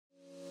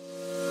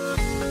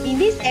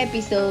this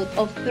episode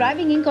of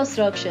Thriving in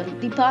Construction,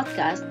 the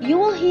podcast, you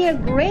will hear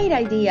great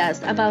ideas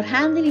about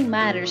handling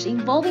matters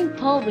involving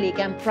public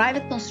and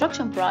private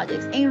construction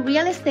projects and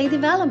real estate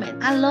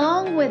development,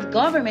 along with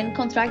government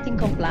contracting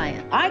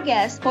compliance. Our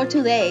guest for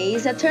today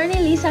is attorney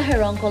Lisa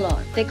Heron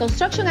Colon, the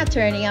construction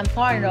attorney and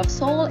partner of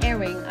Saul,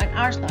 Ewing, and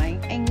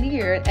Arnstein and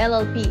Lehr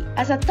LLP.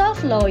 As a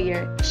tough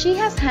lawyer, she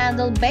has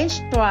handled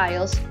bench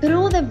trials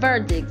through the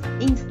verdicts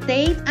in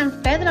state and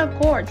federal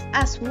courts,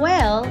 as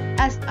well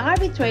as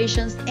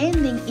arbitrations ending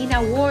in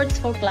awards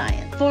for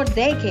clients. For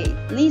decades,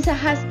 Lisa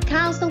has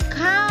counseled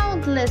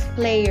countless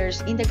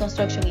players in the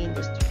construction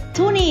industry.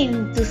 Tune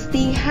in to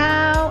see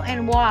how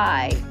and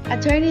why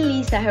attorney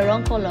Lisa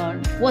Heron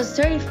Colon was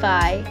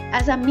certified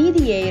as a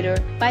mediator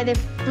by the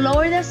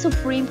Florida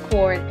Supreme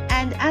Court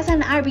and as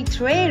an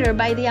arbitrator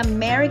by the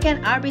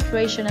American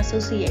Arbitration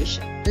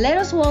Association. Let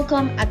us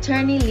welcome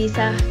attorney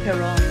Lisa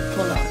Heron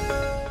Colon.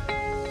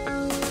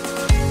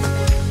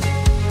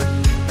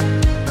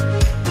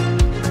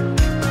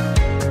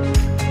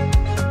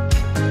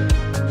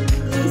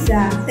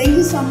 Thank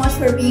you so much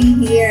for being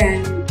here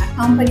and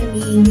accompanying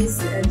me in this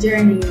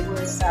journey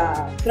with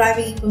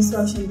Thriving in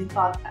Construction, the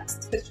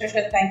podcast.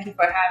 Patricia, thank you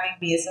for having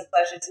me. It's a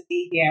pleasure to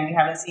be here, and we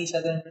haven't seen each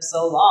other for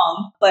so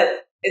long,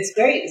 but it's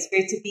great. It's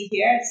great to be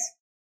here. It's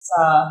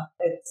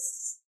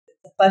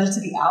a pleasure to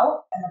be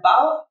out and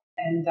about,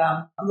 and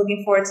I'm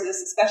looking forward to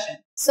this discussion.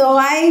 So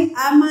I'm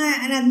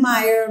an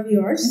admirer of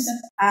yours.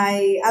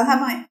 I'll have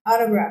my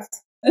autograph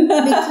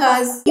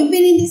because you've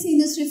been in this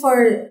industry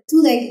for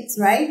 2 decades,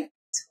 right?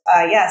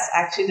 Yes,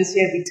 actually this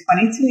year will be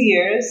 22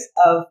 years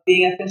of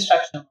being a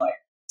construction lawyer.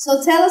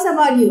 So tell us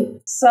about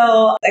you.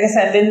 So, like I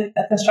said, I've been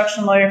a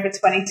construction lawyer for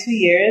 22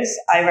 years.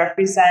 I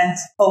represent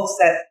folks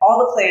that all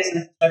the players in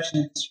the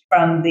construction industry,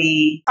 from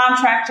the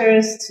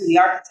contractors to the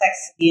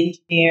architects, the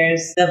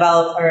engineers,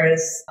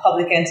 developers,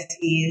 public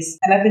entities.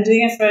 And I've been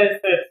doing it for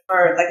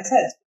like I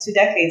said, 2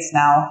 decades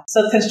now.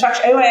 So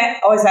construction, everyone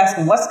always asks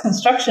me, what's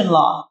construction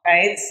law,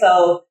 right?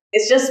 So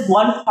it's just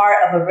one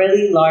part of a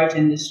really large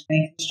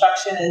industry.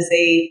 Construction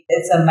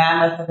it's a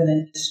mammoth of an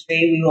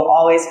industry. We will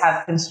always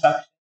have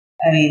construction.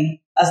 I mean,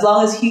 as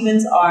long as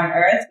humans are on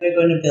Earth, we're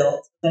going to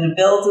build.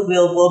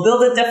 We'll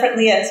build it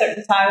differently at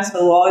certain times,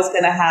 but we're always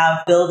going to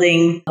have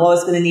building. We're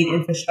always going to need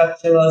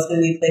infrastructure. We're always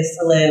going to need a place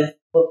to live.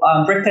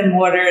 Brick and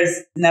mortar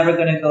is never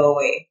going to go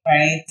away,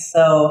 right?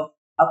 So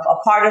a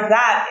part of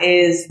that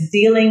is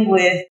dealing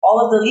with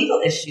all of the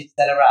legal issues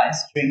that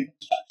arise during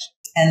construction.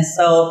 And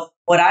so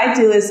what I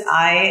do is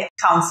I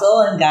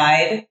counsel and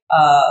guide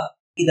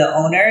either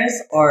owners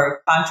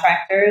or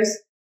contractors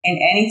in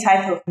any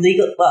type of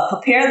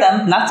prepare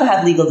them not to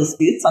have legal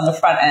disputes on the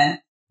front end,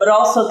 but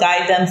also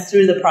guide them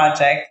through the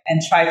project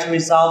and try to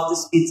resolve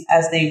disputes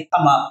as they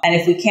come up. And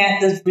if we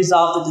can't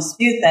resolve the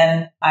dispute,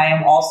 then I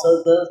am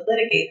also the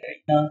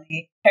litigator, the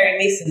Perry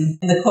Mason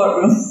in the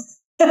courtroom.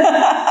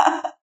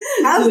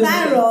 How's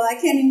that role? I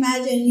can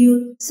imagine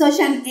you such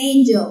an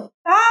angel.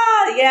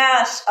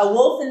 Yeah, a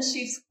wolf in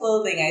sheep's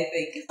clothing, I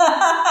think.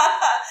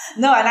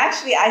 No, and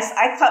actually,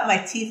 I cut my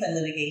teeth in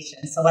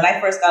litigation. So when I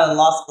first got out of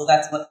law school,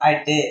 that's what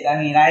I did. I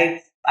mean,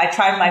 I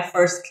tried my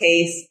first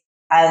case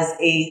as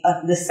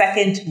the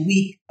second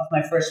week of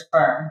my first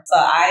firm. So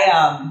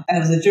and it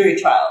was a jury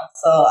trial.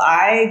 So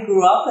I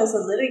grew up as a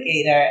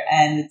litigator,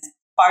 and it's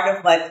part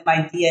of what my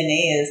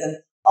DNA is. And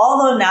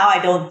although now I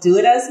don't do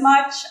it as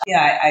much,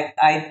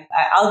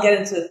 I'll get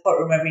into the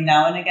courtroom every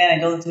now and again. I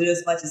don't do it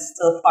as much. It's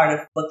still part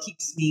of what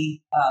keeps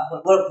me,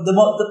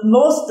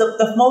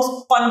 the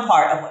most fun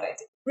part of what I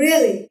do.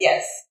 Really?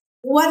 Yes.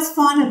 What's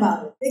fun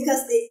about it?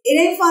 Because it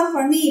ain't fun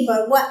for me,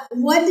 but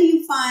what do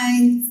you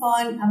find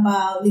fun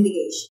about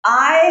litigation?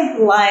 I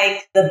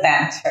like the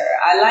banter.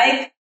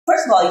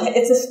 First of all,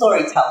 it's a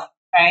storytelling,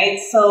 right?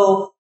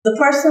 So the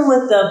person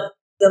with the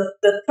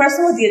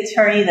person with the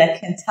attorney that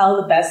can tell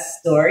the best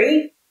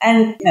story.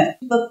 And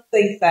people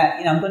think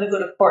that, I'm going to go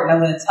to court and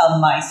I'm going to tell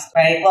my story,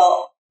 right?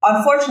 Well,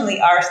 unfortunately,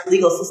 our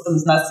legal system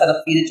is not set up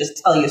for you to just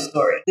tell your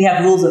story. We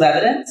have rules of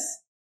evidence,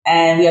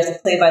 and we have to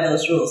play by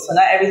those rules. So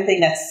not everything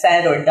that's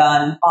said or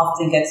done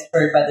often gets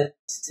heard by the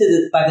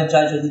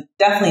judge, or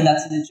definitely not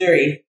to the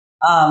jury,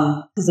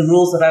 because the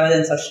rules of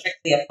evidence are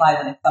strictly applied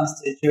when it comes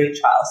to a jury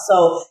trial.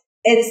 So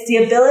it's the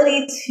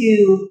ability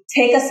to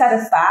take a set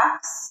of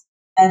facts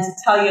and to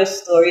tell your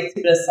story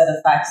through a set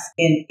of facts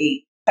in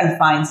a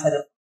confined set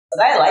of.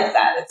 But I like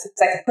that. It's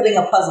like putting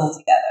a puzzle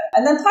together.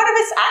 And then part of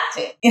it's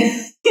acting,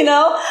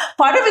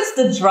 part of it's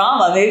the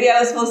drama. Maybe I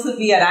was supposed to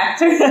be an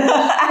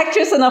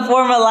actress in a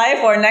former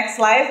life or next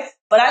life,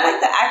 but I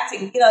like the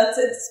acting.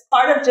 It's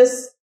part of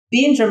just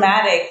being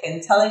dramatic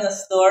and telling a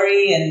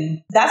story,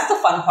 and that's the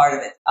fun part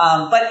of it.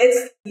 But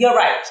you're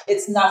right.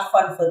 It's not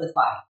fun for the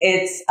client.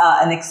 It's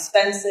an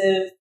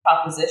expensive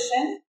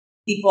proposition.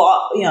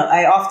 People,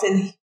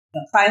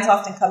 clients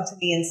often come to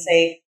me and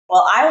say,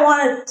 well, I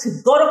wanted to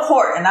go to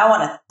court and I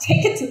want to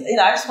take it to,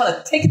 I just want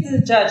to take it to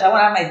the judge. I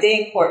want to have my day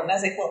in court. And I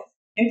was like, well,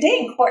 your day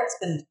in court is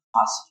going to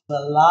cost you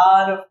a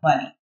lot of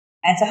money.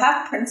 And to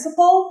have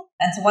principle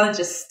and to want to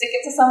just stick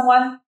it to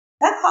someone,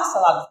 that costs a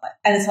lot of money.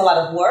 And it's a lot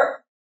of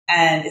work.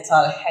 and it's a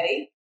lot of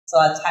headache. It's a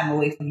lot of time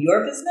away from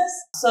your business.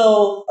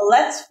 So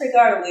let's figure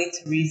out a way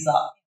to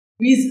resolve.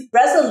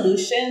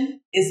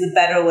 Resolution is a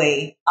better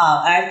way.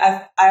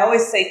 I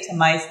always say to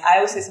my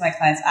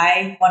clients,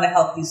 I want to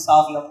help you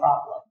solve your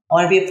problem. I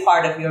want to be a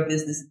part of your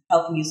business,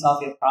 helping you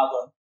solve your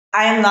problem.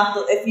 I am not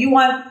if you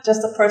want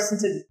just a person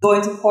to go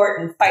into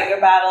court and fight your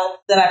battle,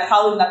 then I'm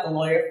probably not the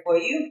lawyer for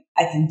you.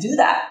 I can do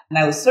that, and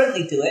I will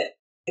certainly do it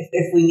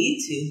if we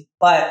need to.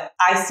 But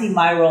I see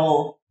my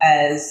role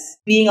as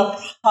being a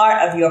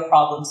part of your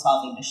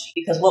problem-solving machine,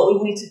 because what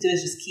we need to do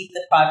is just keep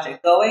the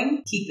project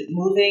going, keep it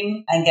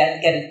moving, and get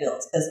it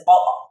built. Because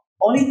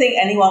only thing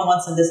anyone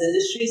wants in this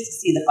industry is to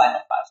see the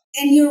final project.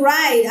 And you're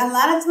right. A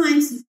lot of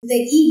times the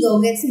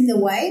ego gets in the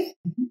way,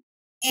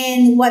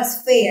 and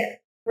what's fair,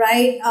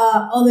 right?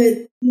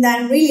 Other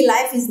than really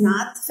life is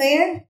not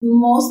fair.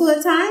 Most of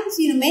the times,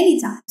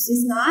 many times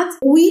it's not.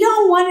 We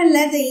don't want to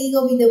let the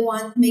ego be the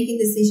one making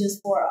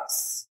decisions for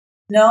us.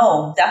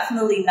 No,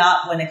 definitely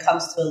not when it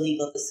comes to a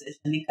legal decision,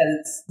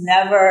 because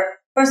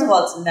first of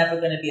all, it's never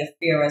going to be a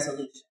fair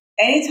resolution.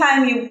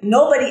 Anytime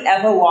nobody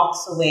ever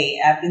walks away.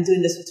 I've been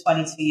doing this for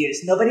 22 years.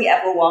 Nobody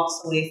ever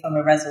walks away from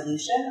a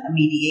resolution, a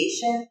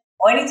mediation,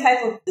 or any type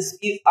of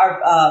dispute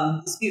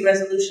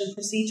resolution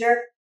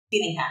procedure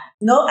feeling happy.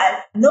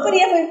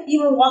 Nobody ever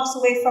even walks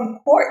away from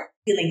court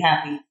feeling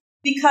happy,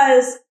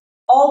 because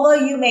although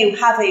you may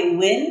have a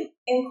win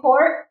in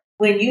court,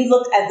 when you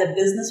look at the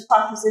business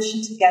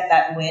proposition to get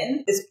that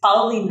win, it's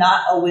probably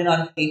not a win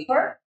on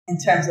paper in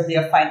terms of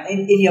your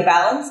your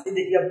balance.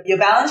 Your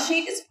balance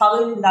sheet is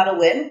probably not a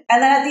win.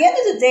 And then at the end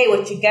of the day,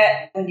 what you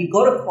get when you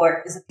go to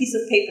court is a piece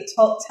of paper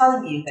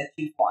telling you that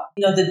you won.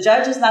 The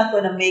judge is not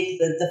going to make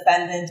the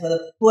defendant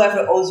or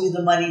whoever owes you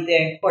the money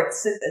there in court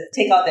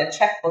take out their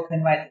checkbook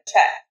and write the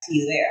check to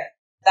you there.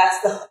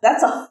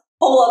 That's a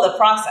whole other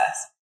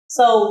process.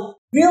 So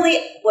really,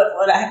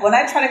 when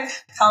I try to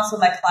counsel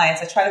my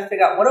clients, I try to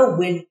figure out what a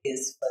win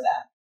is for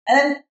them. And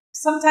then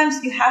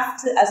sometimes you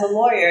have to, as a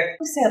lawyer,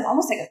 I'm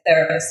almost like a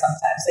therapist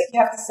sometimes. Like, you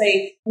have to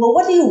say, well,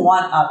 what do you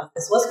want out of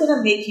this? What's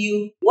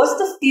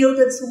the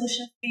feel-good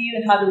solution for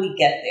you, and how do we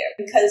get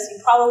there? Because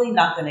you're probably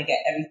not going to get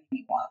everything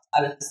you want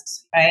out of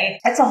this, right?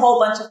 It's a whole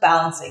bunch of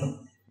balancing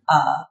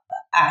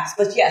acts.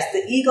 But yes,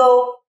 the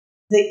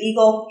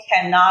ego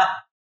cannot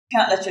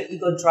let your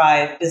ego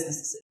drive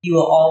businesses. You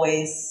will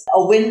always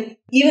win.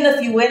 Even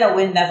if you win, a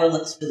win never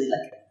looks really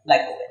like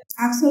a win.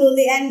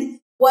 Absolutely. And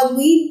what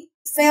we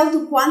fail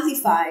to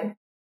quantify,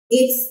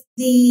 it's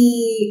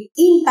the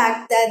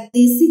impact that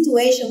this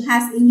situation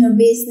has in your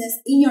business,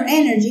 in your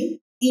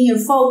energy, in your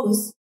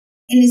focus.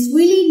 And it's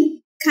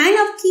really kind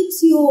of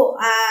keeps you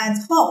at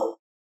home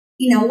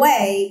in a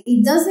way.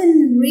 It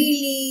doesn't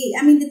really,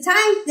 the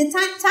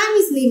time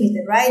is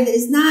limited, right?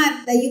 It's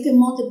not that you can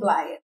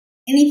multiply it.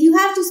 And if you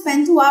have to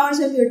spend 2 hours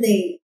of your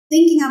day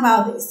thinking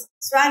about this,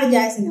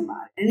 strategizing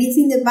about it, and it's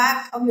in the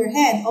back of your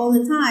head all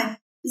the time,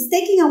 it's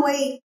taking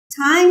away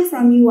time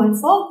from you and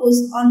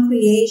focus on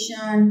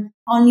creation,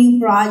 on new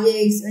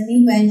projects or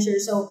new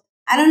ventures. So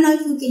I don't know if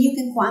you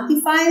can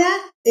quantify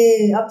that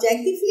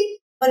objectively,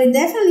 but it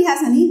definitely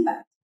has an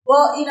impact.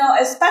 Well,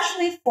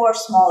 especially for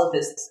smaller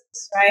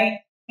businesses, right?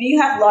 You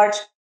have large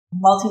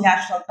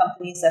multinational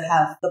companies that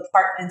have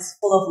departments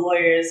full of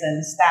lawyers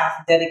and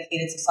staff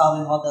dedicated to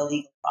solving all the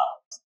legal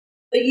problems.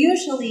 But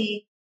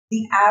usually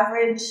the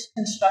average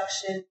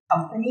construction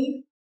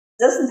company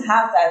doesn't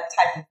have that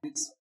type of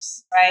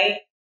resource, right?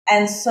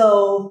 And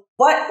so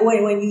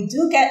when you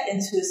do get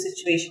into a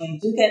situation, when you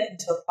do get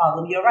into a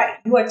problem, you're right.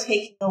 You are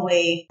taking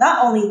away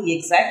not only the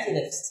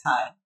executive's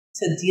time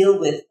to deal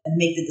with and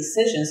make the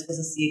decisions, because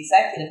it's the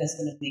executive that's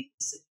going to make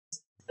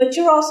decisions, but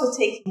you're also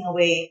taking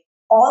away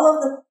all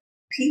of the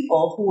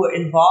people who were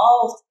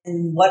involved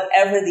in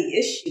whatever the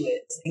issue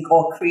is,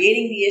 or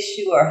creating the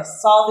issue, or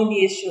solving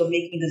the issue, or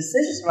making the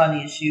decisions around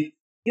the issue.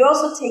 You're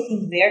also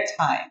taking their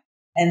time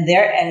and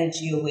their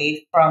energy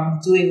away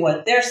from doing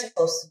what they're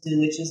supposed to do,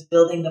 which is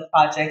building the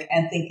project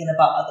and thinking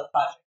about other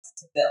projects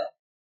to build,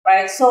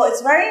 right? So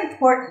it's very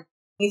important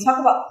when you talk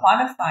about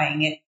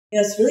quantifying it.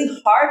 It's really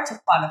hard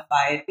to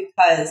quantify it,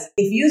 because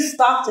if you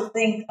stop to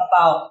think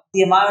about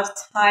the amount of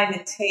time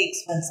it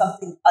takes when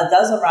something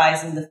does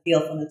arise in the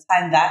field, from the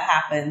time that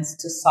happens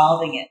to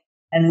solving it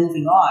and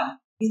moving on,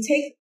 you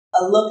take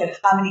a look at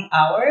how many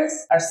hours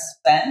are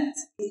spent,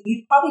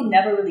 you probably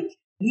never really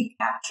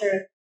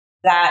recapture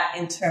that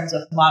in terms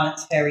of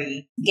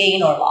monetary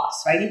gain or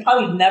loss, right? You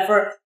probably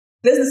never,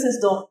 businesses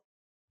don't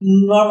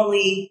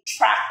normally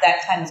track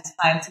that kind of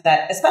time to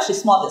that, especially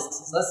small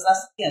businesses.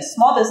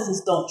 Small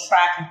businesses don't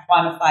track and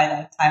quantify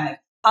that time. Like,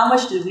 how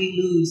much did we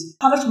lose?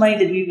 How much money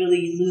did we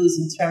really lose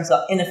in terms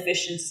of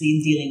inefficiency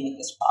in dealing with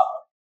this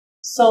problem?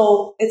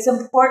 So it's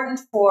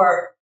important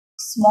for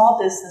small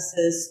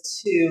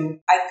businesses to,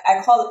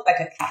 I call it like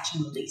a catch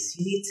and release.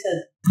 You need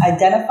to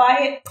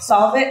identify it,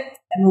 solve it,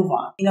 and move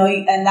on.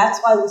 And that's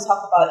why we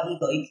talk about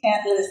ego. You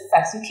can't let it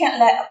fester. You can't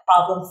let a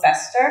problem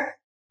fester,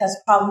 because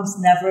problems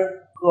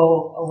never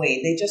go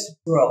away. They just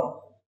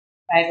grow,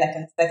 right?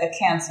 Like a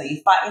cancer.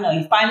 You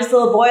find this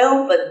little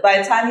boil, but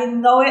by the time you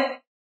know it,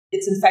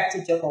 it's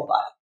infected your whole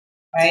body.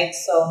 right?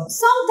 So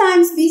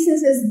sometimes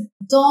businesses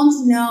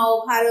don't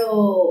know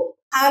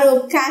how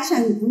to catch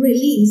and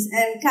release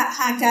and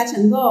catch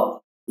and go.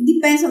 It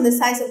depends on the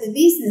size of the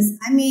business.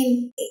 I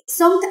mean,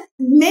 sometimes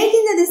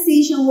making the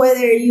decision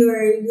whether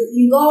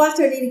you go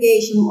after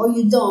litigation or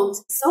you don't,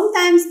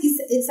 sometimes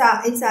it's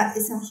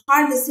a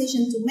hard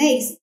decision to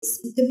make.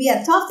 It can be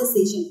a tough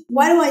decision.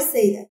 Why do I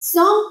say that?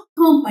 Some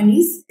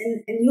companies,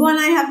 and you and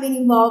I have been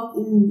involved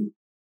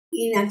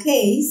in a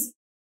case,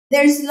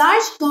 there's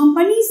large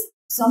companies,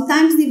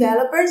 sometimes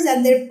developers,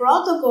 that their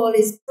protocol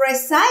is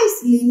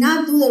precisely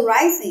not do the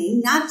right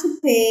thing, not to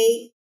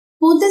pay,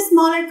 put the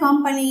smaller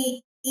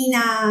company in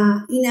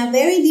a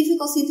very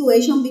difficult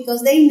situation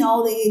because they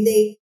know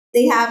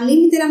they have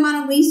limited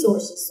amount of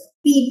resources,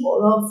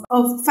 people,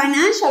 of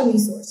financial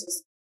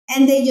resources.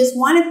 And they just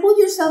want to put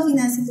yourself in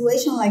a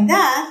situation like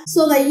that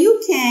so that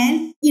you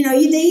can, they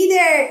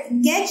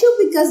either get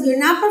you because you're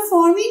not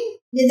performing,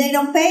 they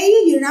don't pay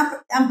you,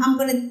 I'm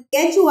going to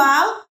get you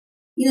out,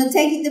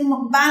 take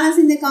the balance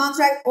in the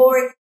contract, or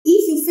if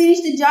you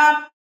finish the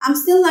job, I'm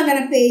still not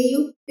going to pay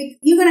you.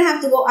 You're going to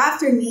have to go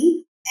after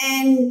me.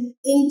 And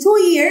in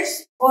 2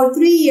 years or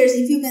 3 years,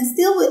 if you can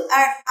still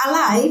are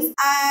alive,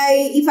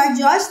 if a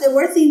judge, the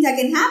worst thing that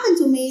can happen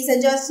to me is a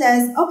judge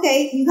says,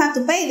 okay, you have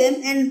to pay them,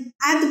 and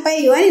I have to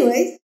pay you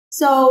anyways.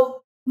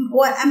 So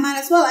what, I might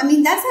as well. I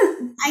mean, that's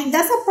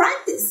a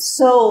practice.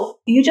 So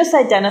you just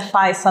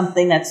identify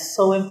something that's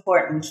so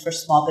important for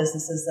small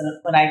businesses. And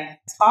when I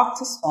talk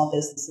to small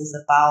businesses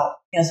about,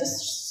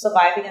 just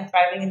surviving and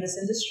thriving in this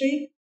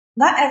industry,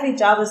 not every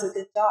job is a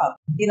good job.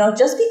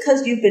 Just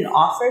because you've been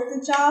offered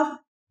the job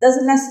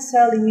doesn't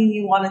necessarily mean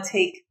you want to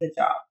take the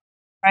job,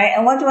 right?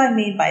 And what do I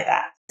mean by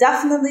that?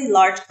 Definitely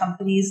large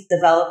companies,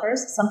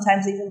 developers,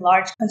 sometimes even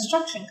large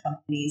construction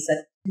companies,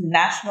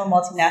 national,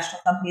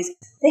 multinational companies,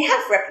 they have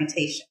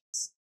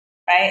reputations,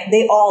 right?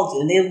 They all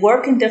do. They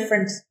work in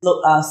different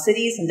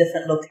cities and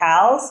different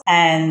locales,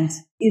 and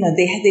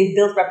they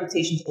build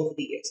reputations over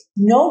the years.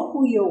 Know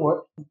who you're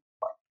working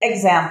for.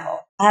 Example,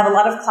 I have a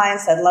lot of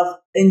clients that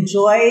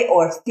enjoy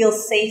or feel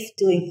safe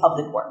doing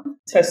public work.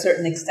 To a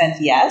certain extent,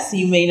 yes.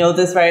 You may know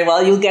this very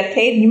well. You'll get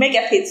paid, and you may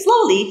get paid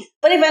slowly,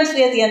 but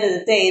eventually at the end of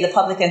the day, the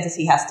public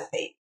entity has to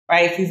pay,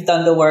 right? If you've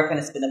done the work and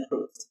it's been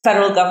approved.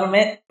 Federal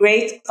government,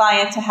 great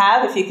client to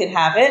have if you can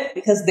have it,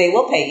 because they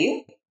will pay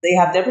you. They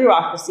have their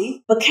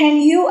bureaucracy. But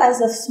can you,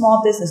 as a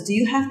small business, do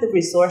you have the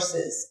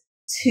resources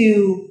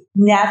to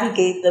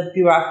navigate the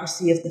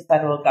bureaucracy of the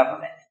federal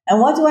government?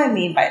 And what do I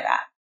mean by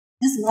that?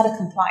 There's a lot of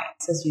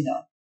compliance, as you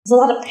know. There's a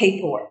lot of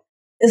paperwork.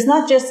 It's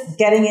not just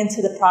getting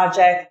into the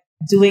project,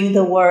 doing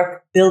the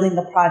work, building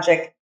the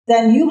project.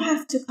 Then you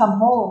have to come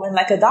home and,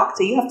 like a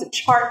doctor, you have to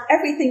chart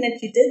everything that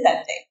you did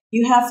that day.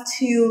 You have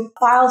to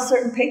file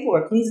certain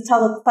paperwork. You need to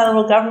tell the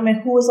federal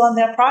government who was on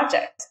their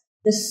project.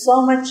 There's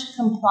so much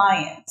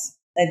compliance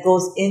that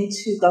goes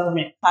into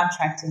government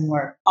contracting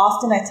work.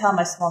 Often I tell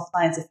my small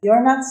clients, if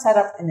you're not set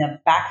up in a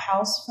back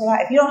house for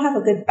that, if you don't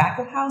have a good back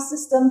of house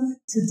system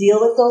to deal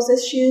with those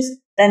issues,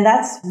 then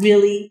that's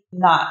really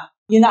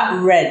you're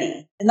not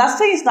ready. And not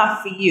saying it's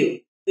not for you,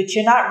 but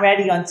you're not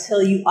ready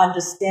until you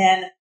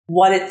understand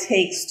what it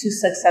takes to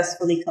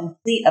successfully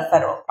complete a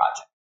federal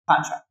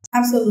contract.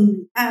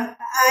 Absolutely.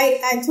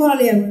 I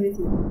totally agree with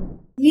you.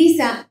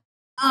 Lisa,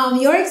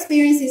 your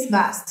experience is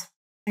vast.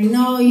 I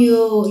know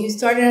you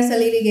started as a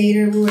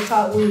litigator.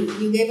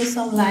 You gave us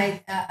some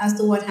light as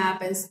to what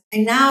happens,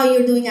 and now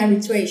you're doing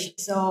arbitration.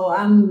 So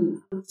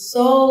I'm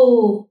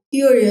so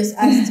curious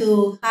as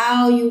to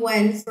how you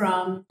went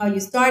from how you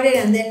started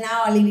and then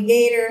now a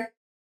litigator,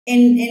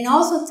 and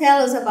also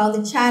tell us about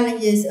the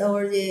challenges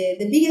or the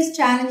biggest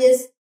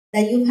challenges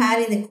that you've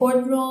had in the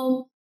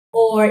courtroom,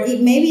 or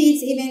maybe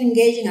it's even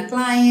engaging a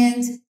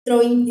client.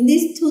 In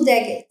these 2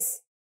 decades.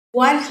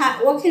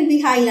 What can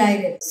be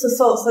highlighted?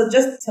 So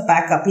just to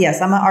back up,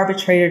 yes, I'm an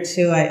arbitrator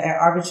too. I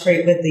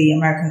arbitrate with the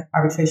American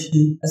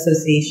Arbitration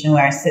Association,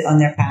 where I sit on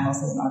their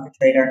panels as an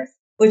arbitrator,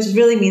 which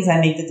really means I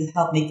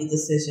help make the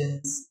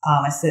decisions.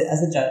 I sit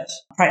as a judge,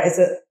 as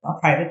a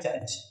private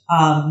judge.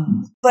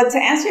 But to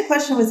answer your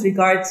question with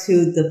regard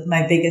to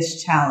my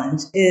biggest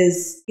challenge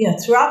is,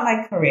 throughout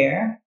my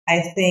career,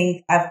 I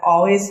think I've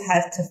always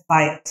had to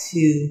fight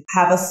to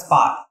have a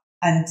spot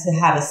and to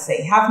have a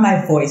say, have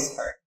my voice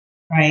heard.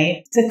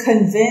 Right? To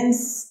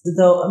convince,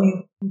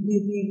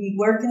 we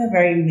work in a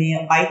very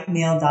white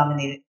male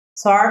dominated.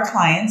 So our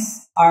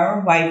clients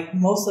are white.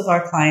 Most of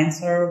our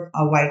clients are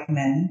white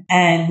men.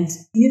 And,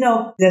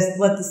 there's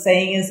what the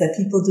saying is that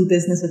people do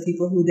business with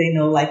people who they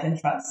know, like, and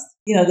trust.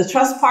 The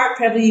trust part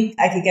probably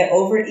I could get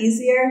over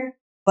easier,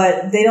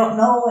 but they don't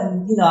know.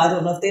 And, I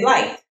don't know if they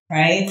like,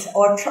 right?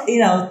 Or,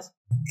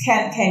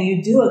 can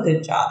you do a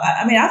good job?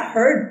 I've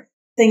heard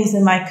things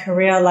in my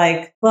career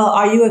like, well,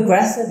 are you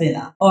aggressive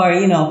enough? Or,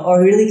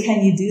 or really,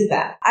 can you do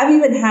that? I've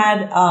even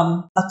had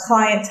a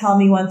client tell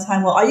me one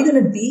time, well, are you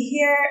going to be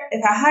here?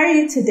 If I hire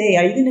you today,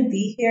 are you going to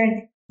be here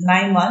in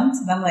 9 months?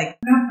 And I'm like,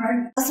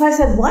 so I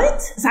said,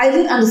 what? So I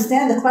didn't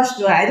understand the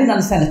question. I didn't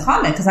understand the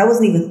comment because I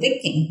wasn't even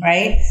thinking,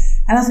 right?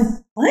 And I was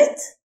like, what?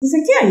 He's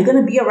like, yeah, you're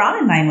going to be around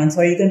in 9 months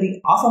or you're going to be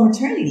off on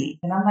maternity leave.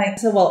 And I'm like,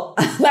 so, well,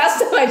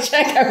 last time I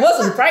checked, I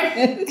wasn't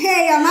pregnant.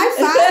 Hey, am I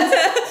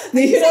fine?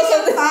 Do you know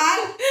something?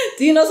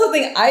 Do you know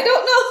something I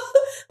don't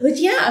know? But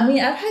yeah, I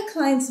mean, I've had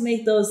clients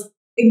make those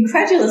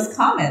incredulous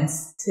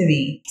comments to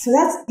me. So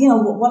that's,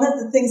 one of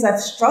the things I've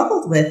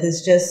struggled with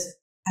is just,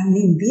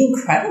 being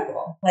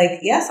credible. Like,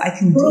 yes, I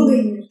can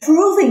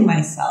proving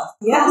myself.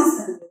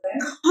 Yes.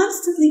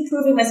 Constantly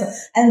proving myself.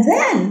 And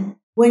then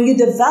when you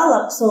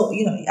develop, so,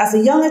 as a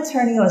young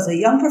attorney or as a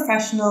young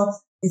professional,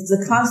 it's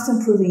the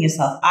constant proving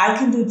yourself. I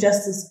can do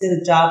just as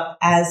good a job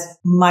as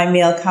my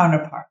male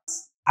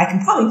counterparts. I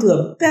can probably do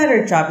a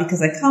better job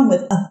because I come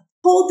with a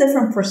whole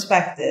different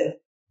perspective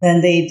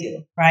than they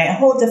do, right? A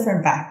whole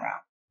different background.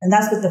 And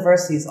that's what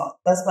diversity is all.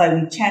 That's why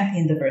we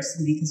champion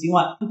diversity, because you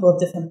want people of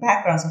different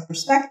backgrounds and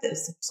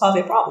perspectives to solve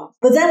a problem.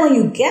 But then when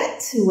you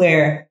get to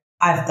where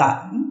I've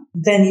gotten,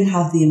 then you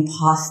have the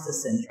imposter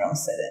syndrome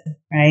set in,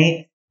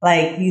 right?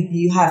 Like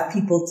you have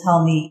people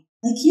tell me,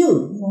 like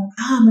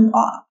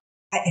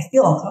I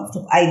feel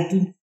uncomfortable. I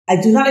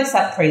do not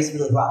accept praise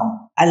really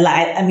well.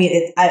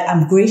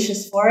 I'm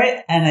gracious for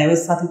it. And I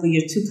always tell people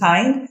you're too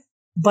kind.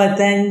 But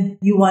then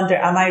you wonder,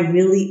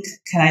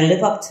 can I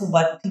live up to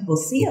what people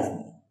see of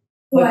me?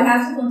 Do I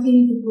have to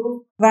continue to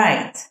prove?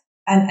 Right.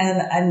 And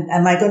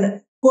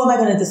who am I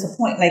going to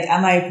disappoint? Like,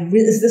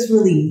 is this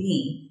really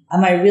me?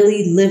 Am I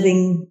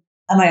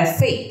a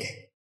fake?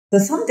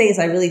 Because some days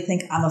I really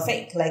think I'm a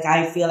fake. Like,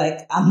 I feel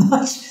like I'm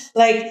not,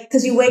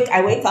 because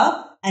I wake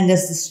up and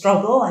there's the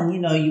struggle and,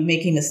 you're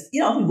making this,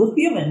 we're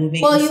human, we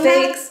make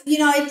mistakes.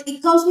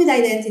 It comes with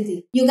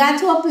identity. You got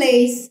to a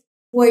place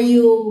where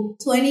 20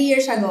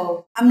 years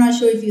ago, I'm not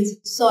sure if you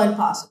saw it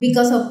possible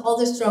because of all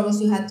the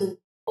struggles you had to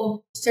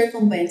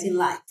circumvent in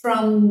life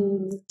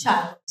from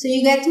child. So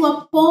you get to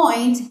a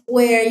point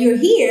where you're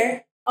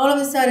here, all of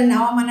a sudden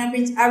now I'm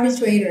an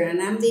arbitrator and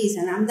I'm this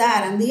and I'm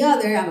that and the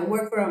other. I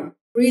work for a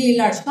really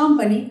large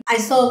company. I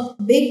solve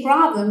big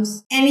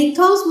problems and it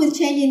comes with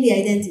changing the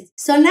identity.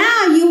 So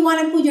now you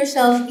want to put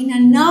yourself in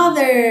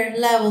another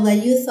level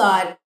that you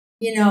thought,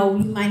 you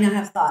might not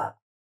have thought of.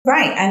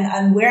 Right.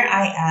 And where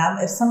I am,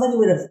 if somebody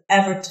would have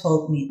ever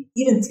told me,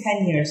 even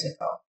 10 years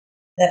ago,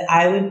 that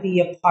I would be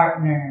a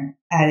partner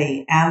at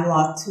a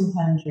AmLaw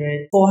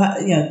 200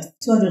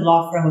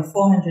 law firm with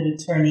 400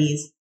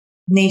 attorneys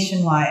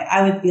nationwide,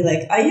 I would be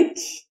like, are you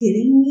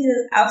kidding me?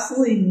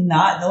 Absolutely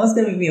not. No one's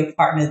going to be a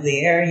partner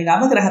there. I'm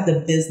not going to have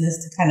the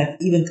business to kind of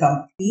even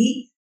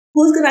compete.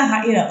 Who's going to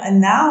hire, and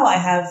now I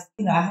have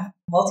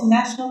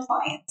multinational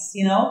clients,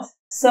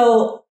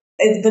 So,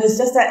 but it's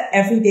just that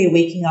every day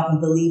waking up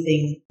and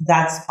believing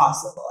that's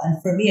possible.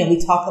 And for me, and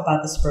we talk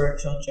about the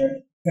spiritual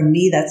journey, for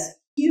me, that's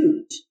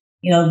huge.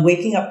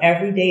 Waking up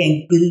every day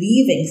and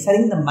believing,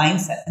 setting the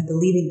mindset and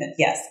believing that,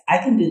 yes, I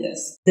can do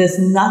this. There's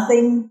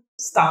nothing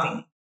stopping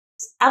me.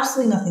 There's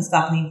absolutely nothing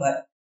stopping me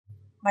but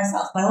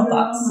myself, my own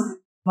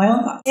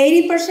thoughts.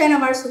 80%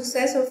 of our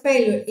success or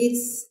failure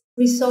is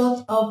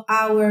result of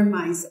our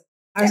mindset,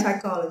 our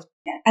psychology.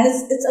 Yeah. And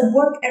it's a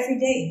work every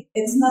day.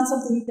 It's not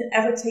something you can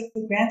ever take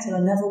for granted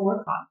or never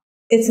work on.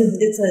 It's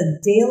a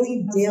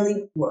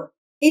daily work.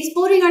 It's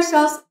putting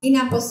ourselves in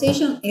a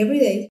position every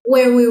day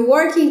where we're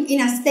working in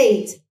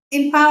a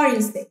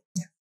empowering state,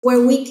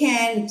 where we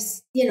can,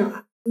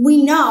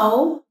 we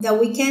know that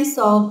we can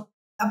solve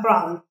a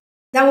problem,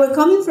 that we're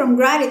coming from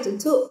gratitude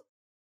too.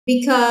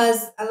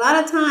 Because a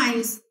lot of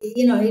times,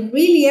 it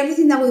really,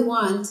 everything that we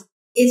want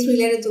is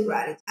related to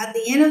gratitude. At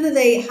the end of the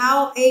day,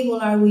 how able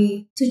are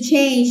we to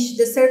change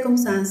the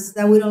circumstance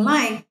that we don't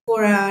like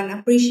for an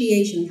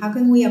appreciation? How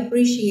can we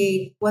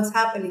appreciate what's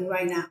happening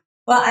right now?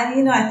 Well, I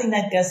think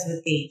that goes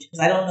with age,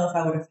 because I don't know if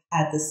I would have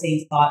had the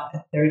same thought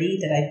at 30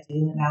 that I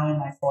do now in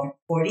my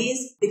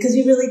 40s, because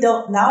you really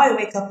don't. Now I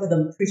wake up with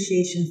an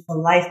appreciation for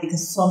life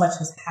because so much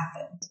has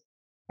happened,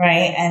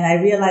 right? And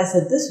I realize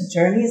that this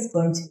journey is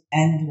going to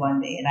end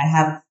one day, and I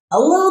have a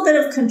little bit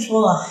of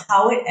control on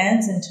how it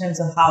ends in terms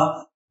of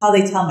how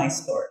they tell my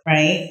story,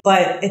 right?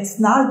 But it's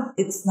not,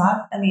 we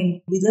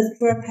lived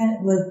through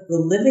we're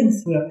living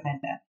through a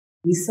pandemic.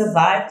 We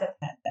survived a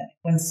pandemic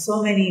when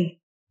so many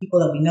people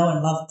that we know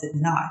and love did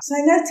not. So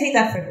I never take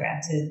that for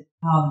granted.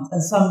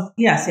 And so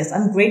yes,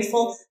 I'm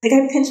grateful. Like,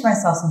 I pinch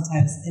myself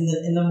sometimes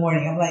in the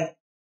morning. I'm like,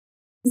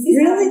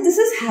 really, this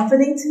is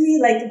happening to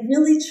me? Like,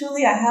 really,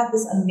 truly, I have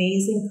this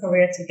amazing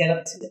career to get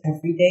up to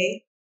every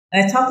day.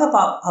 And I talk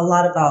a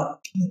lot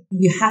about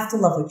you have to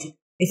love what you do.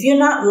 If you're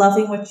not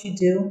loving what you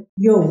do,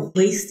 you're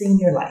wasting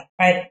your life,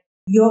 right?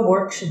 Your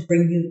work should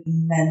bring you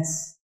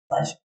immense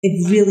pleasure.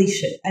 It really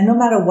should. And no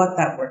matter what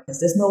that work is,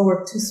 there's no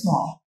work too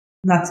small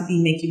not to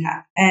make you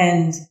happy.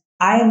 And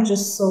I am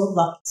just so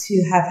lucky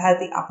to have had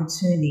the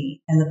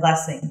opportunity and the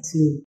blessing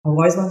I've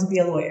always wanted to be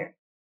a lawyer.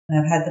 And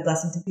I've had the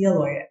blessing to be a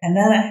lawyer. And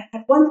then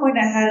at one point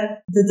I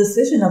had the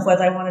decision of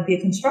whether I want to be a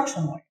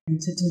construction lawyer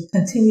and to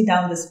continue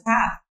down this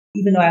path.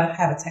 Even though I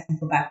have a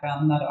technical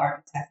background, I'm not an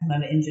architect, I'm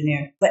not an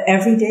engineer. But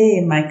every day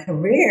in my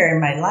career,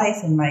 in my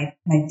life, in my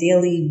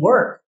daily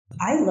work,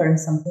 I learn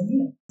something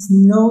new.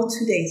 No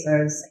 2 days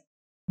are the same.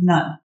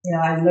 None. You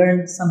know, I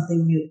learned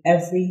something new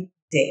every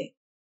day.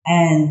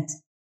 And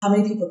how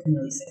many people can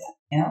really say that,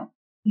 you know?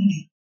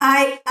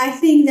 I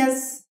think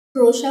that's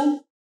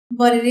crucial,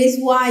 but it is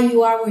why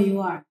you are where you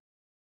are.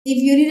 If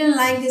you didn't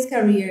like this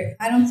career,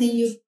 I don't think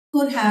you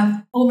could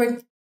have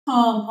overcome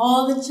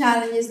all the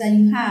challenges that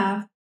you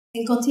have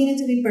and continue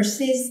to be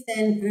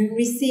persistent and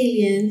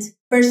resilient,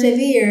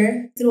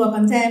 persevere through a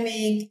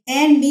pandemic,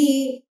 and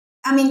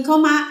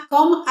come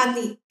at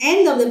the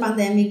end of the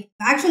pandemic,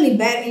 actually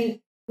better,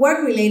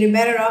 work-related,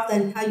 better off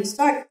than how you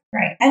started.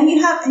 Right. And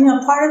you have,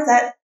 part of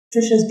that,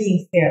 Trisha, is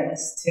being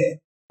fearless too,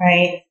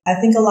 right? I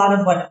think a lot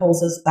of what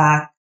holds us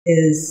back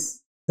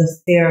is the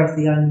fear of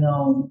the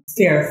unknown,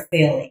 fear of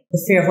failing, the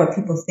fear of what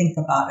people think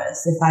about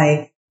us. If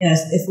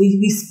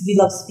we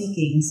love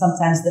speaking,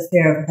 sometimes the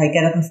fear of if I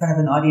get up in front of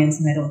an audience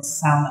and I don't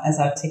sound as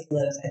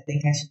articulate as I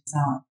think I should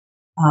sound,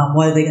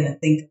 what are they going to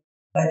think?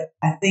 But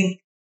I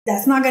think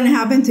that's not going to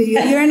happen to you.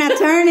 You're an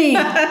attorney.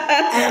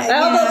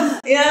 I'm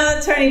an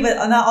attorney,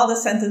 but not all the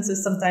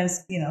sentences.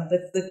 Sometimes,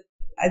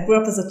 I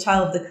grew up as a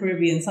child of the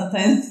Caribbean.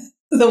 Sometimes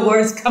the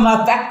words come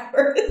out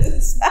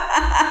backwards.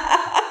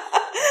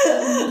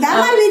 That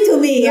might be to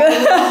me.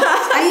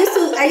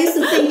 I used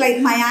to think like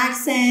my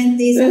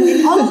accent,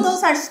 all of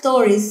those are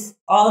stories.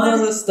 All of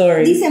those are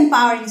stories. These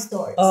empowering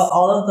stories.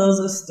 All of those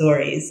are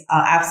stories.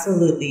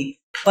 Absolutely.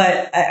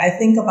 But I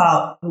think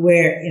about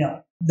where,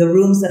 the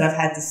rooms that I've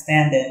had to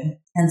stand in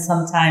and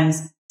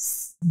sometimes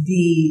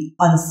be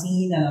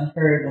unseen and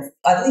unheard, or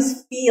at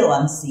least feel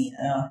unseen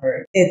and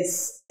unheard.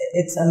 It's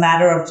a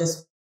matter of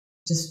just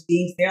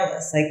being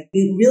fearless. Like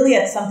really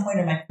at some point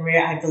in my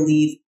career, I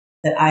believe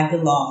that I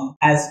belong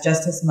as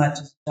just as much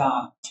as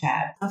John,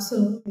 Chad.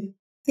 Absolutely. I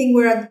think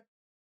we're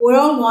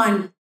all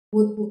one.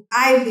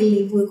 I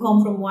believe we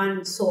come from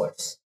one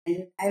source.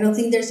 And I don't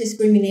think there's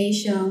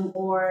discrimination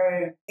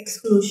or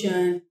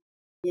exclusion.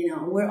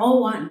 We're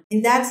all one.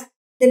 And that's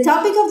the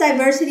topic of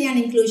diversity and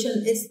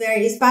inclusion.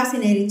 It's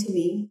fascinating to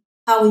me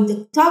how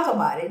we talk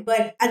about it.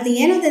 But at the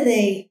end of the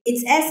day,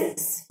 it's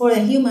essence for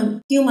the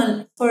human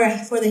life.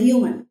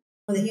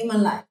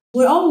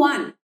 We're all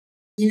one.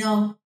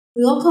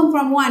 We all come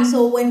from one.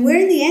 So when we're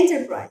in the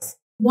enterprise,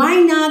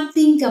 why not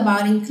think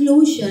about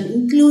inclusion,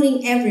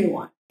 including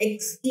everyone,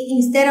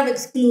 instead of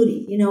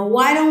excluding?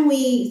 Why don't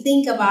we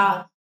think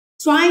about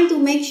trying to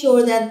make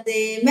sure that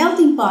the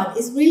melting pot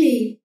is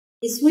really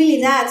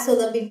that, so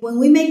that when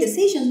we make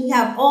decisions, we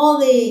have all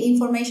the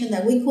information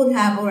that we could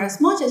have, or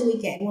as much as we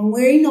can. When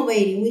we're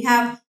innovating, we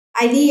have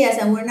ideas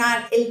and we're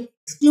not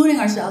excluding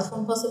ourselves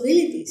from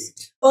possibilities.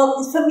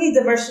 Well, for me,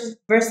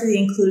 diversity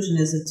inclusion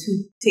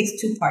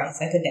takes two parties,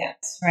 like a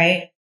dance,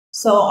 right?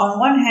 So on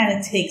one hand,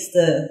 it takes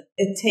the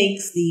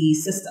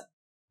system,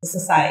 the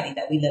society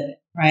that we live in,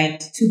 right,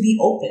 to be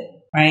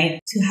open,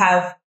 right, to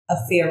have a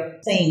fair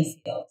playing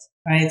field,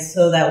 right,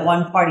 so that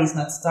one party is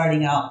not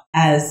starting out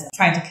as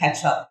trying to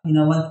catch up.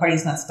 One party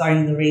is not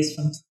starting the race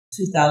from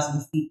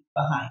 2,000 feet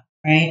behind.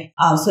 Right.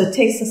 So it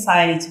takes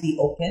society to be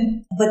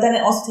open, but then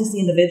it also takes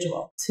the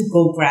individual to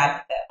go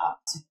grab that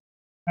opportunity,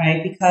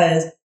 right?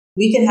 Because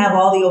we can have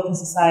all the open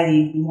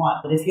society we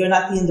want, but if you're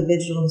not the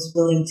individual who's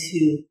willing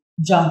to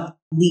jump,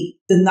 leap,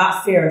 the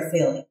not fear of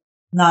failing,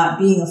 not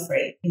being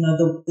afraid,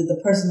 the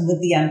person with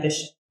the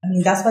ambition. I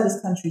mean, that's why this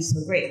country is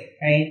so great,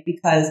 right?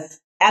 Because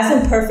as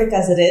imperfect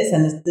as it is,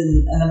 and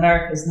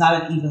America is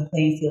not an even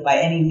playing field by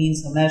any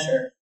means or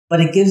measure, but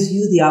it gives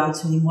you the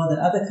opportunity more than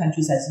other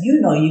countries. As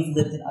you've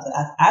lived in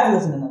I've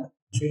lived in another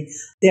country.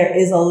 There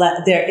is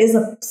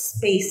a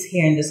space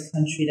here in this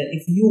country that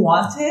if you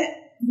want it,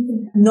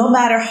 no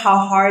matter how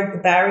hard the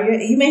barrier,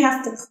 you may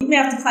have to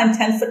climb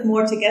 10 foot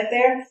more to get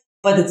there,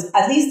 but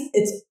at least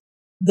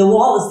the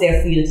wall is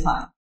there for you to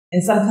climb.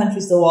 In some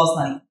countries, the wall's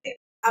not even there.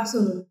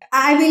 Absolutely.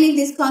 I believe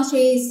this country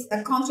is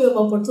a country of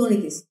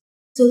opportunities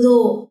to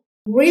do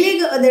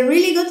the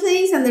really good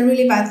things and the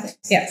really bad things.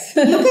 Yes.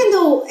 You can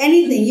do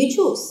anything you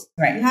choose.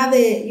 Right.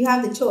 You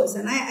have the choice,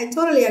 and I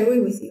totally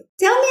agree with you.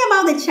 Tell me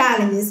about the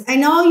challenges. I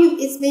know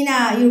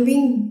you've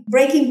been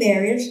breaking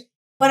barriers,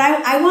 but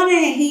I want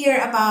to hear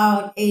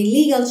about a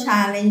legal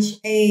challenge.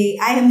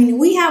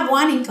 We have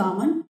one in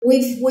common.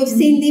 We've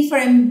seen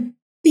different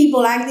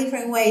people act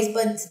different ways,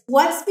 but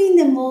what's been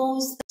the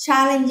most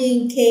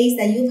challenging case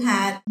that you've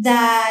had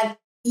that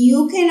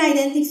you can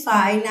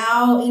identify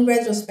now in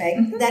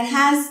retrospect that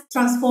has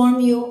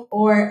transformed you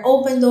or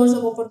opened doors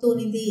of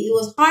opportunity? It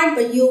was hard,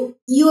 but your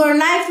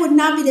life would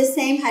not be the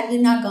same had you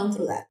not gone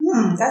through that.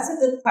 That's a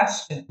good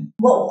question.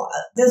 Well,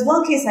 there's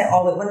one case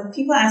when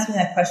people ask me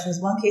that question, there's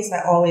one case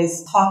I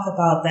always talk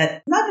about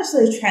that not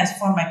necessarily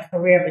transformed my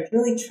career, but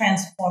really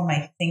transformed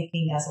my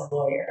thinking as a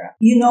lawyer.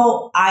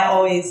 I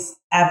always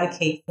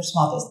advocate for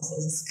small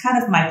businesses. It's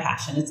kind of my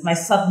passion. It's my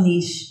sub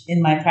niche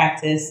in my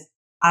practice.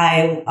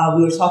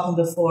 We were talking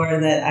before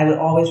that I would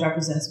always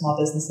represent small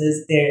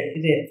businesses.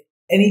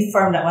 Any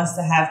firm that wants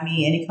to have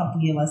me, any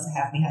company that wants to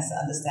have me has to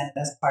understand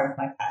that's part of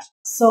my passion.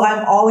 So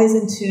I'm always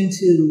in tune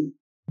to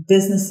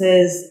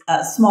businesses,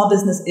 small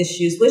business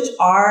issues, which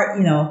are,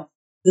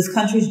 this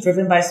country is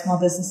driven by small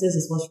businesses.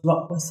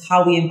 It's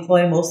how we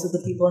employ most of the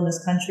people in this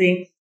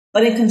country.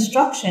 But in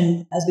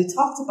construction, as we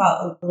talked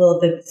about a little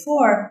bit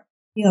before,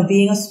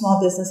 being a small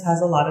business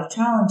has a lot of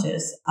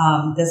challenges.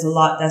 There's a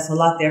lot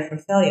there for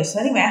failure. So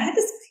anyway, I had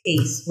this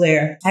case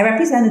where I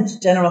represented a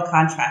general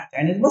contractor,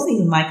 and it wasn't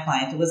even my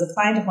client. It was a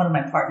client of one of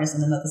my partners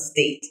in another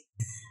state.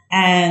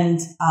 And,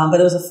 but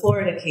it was a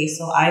Florida case,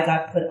 so I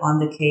got put on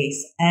the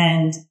case.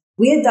 And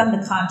we had done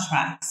the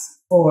contracts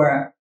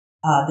for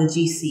the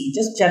GC,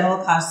 just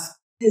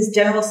his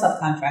general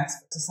subcontracts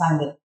to sign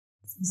with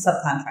the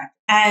subcontractor.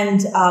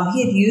 And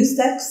he had used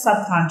that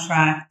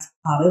subcontract.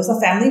 It was a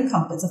family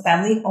company. It's a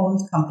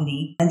family-owned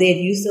company, and they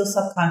had used those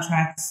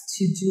subcontracts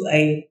to do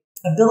a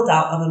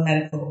build-out of a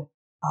medical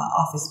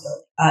office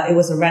building. It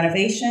was a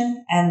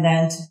renovation, and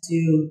then to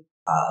do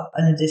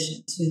an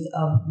addition to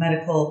a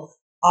medical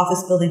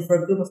office building for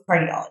a group of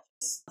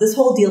cardiologists. This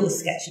whole deal was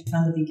sketchy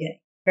from the beginning.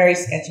 Very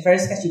sketchy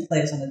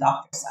players on the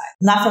doctor's side,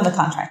 not from the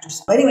contractor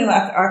side. But anyway,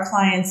 our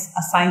clients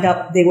signed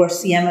up. They were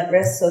CM at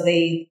risk, so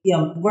they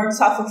weren't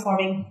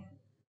self-performing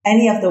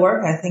any of the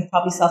work. I think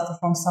probably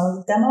self-performed some of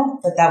the demo,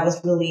 but that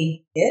was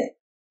really it.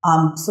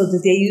 So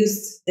that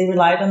they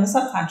relied on the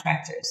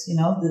subcontractors,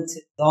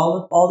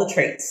 all the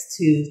trades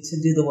to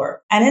do the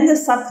work. And in the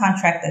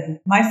subcontract that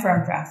my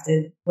firm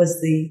drafted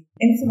was the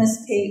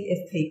infamous pay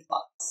if paid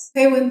clause.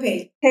 Pay when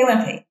paid. Pay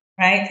when paid,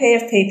 right? Pay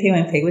if paid, pay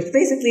when paid, which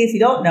basically, if you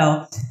don't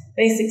know,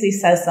 basically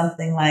says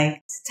something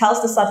like,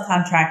 tells the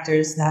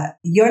subcontractors that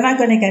you're not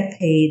going to get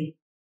paid,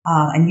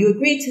 and you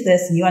agreed to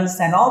this and you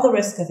understand all the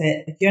risk of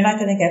it, but you're not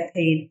going to get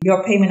paid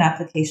your payment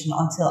application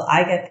until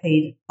I get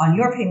paid on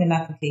your payment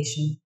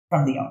application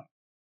from the owner,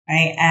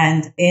 right?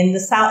 And in the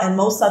South, in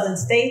most southern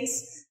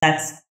states,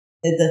 that's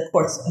the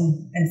courts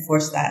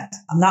enforce that.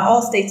 Not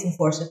all states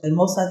enforce it, but in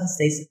most southern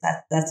states,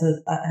 that's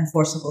an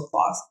enforceable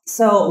clause.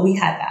 So we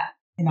had that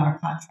in our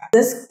contract.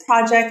 This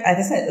project, like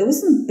I said, it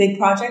was a big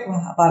project,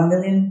 about $1.5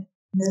 million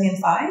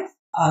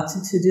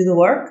to do the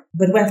work.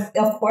 But when,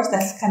 of course,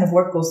 that kind of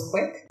work goes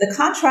quick. The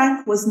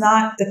contract was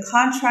not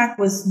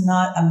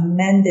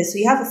amended. So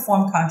you have a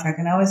form contract,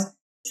 and I always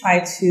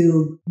try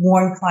to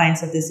warn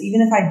clients of this,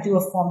 even if I do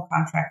a form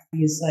contract for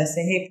you. So I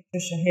say, hey,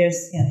 Patricia,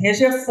 here's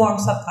your form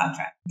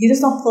subcontract. You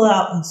just don't pull it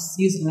out and just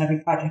use it on every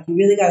project. You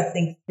really got to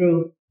think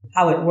through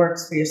how it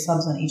works for your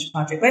subs on each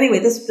project. But anyway,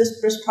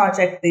 this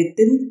project, they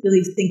didn't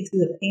really think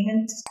through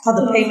how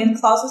the payment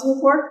clauses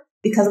would work,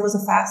 because it was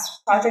a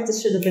fast project. It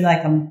should have been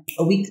like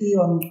a weekly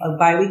or a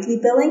bi-weekly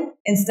billing.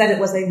 Instead, it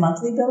was a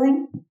monthly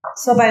billing.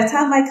 So by the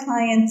time my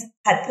client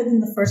had put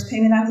in the first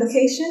payment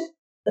application,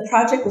 the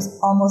project was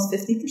almost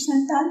 50%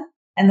 done.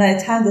 And by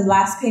the time the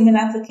last payment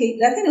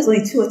application, I think there was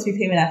only 2 or 3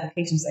 payment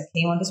applications that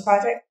came on this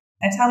project.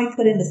 By the time we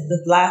put in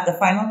the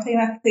final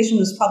payment application,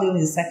 was probably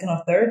only the second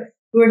or third,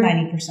 we were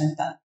 90%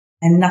 done.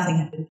 And nothing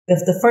happened.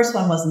 The first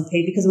one wasn't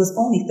paid because it was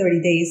only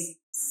 30 days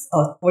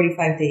or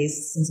 45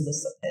 days since it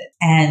was submitted.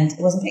 And it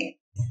wasn't paid.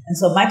 And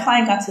so my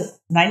client got to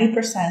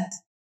 90%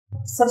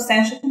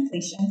 substantial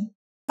completion.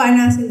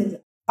 Financing the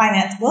job.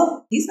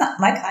 Well,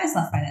 my client's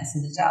not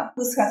financing the job.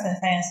 Who's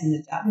financing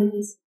the job?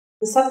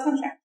 The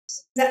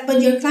subcontractors. But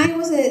your client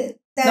was the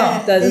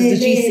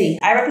GC.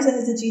 I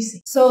represented the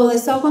GC. So the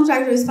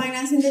subcontractor is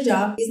financing the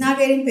job. He's not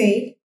getting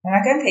paid. They're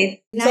not getting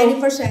paid.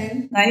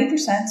 90%.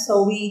 90%.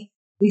 So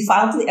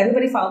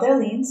everybody filed their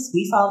liens.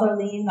 We filed our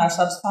lien. Our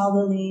subs filed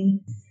their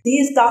lien.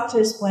 These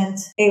doctors went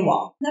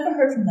AWOL. Never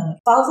heard from them.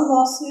 Filed a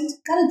lawsuit.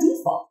 Got a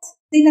default.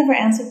 They never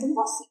answered the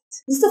lawsuit.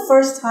 This is the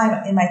first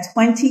time in my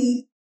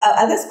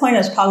at this point, I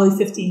was probably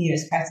 15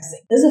 years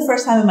practicing. This is the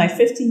first time in my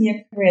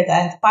 15-year career that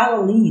I had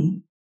filed a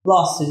lien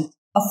lawsuit,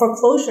 a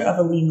foreclosure of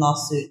a lien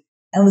lawsuit,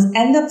 and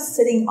end up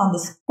sitting on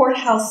the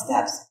courthouse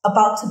steps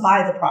about to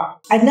buy the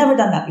property. I'd never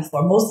done that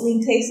before. Most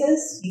lien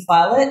cases, you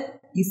file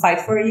it, you fight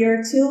for a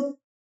year or two,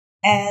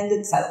 and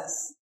it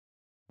settles.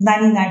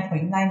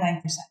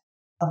 99.99%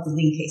 of the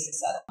lien cases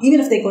settle. Even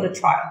if they go to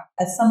trial,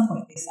 at some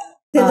point they settle.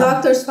 The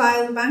doctors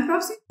filed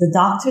bankruptcy? The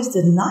doctors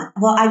did not.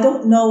 Well, I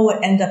don't know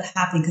what ended up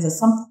happening, because at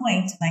some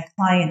point, my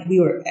client, we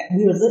were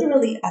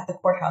literally at the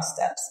courthouse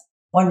steps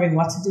wondering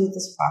what to do with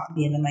this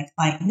property. And then my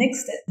client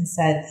nixed it and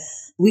said,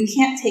 we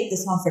can't take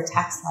this on for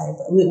tax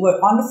liability. We're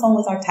on the phone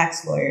with our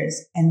tax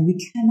lawyers, and we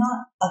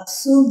cannot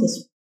assume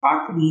this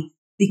property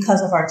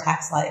because of our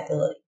tax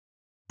liability.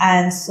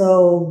 And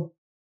so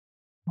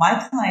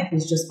my client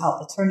was just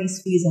out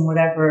attorney's fees and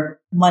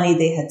whatever money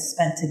they had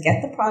spent to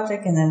get the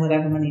project, and then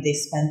whatever money they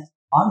spent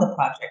on the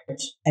project,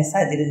 which I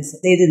said they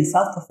didn't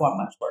self-perform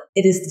much work.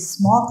 It is the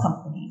small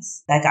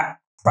companies that got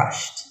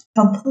crushed,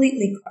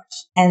 completely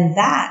crushed. And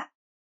that,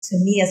 to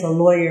me as a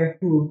lawyer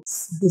who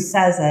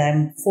says that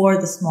I'm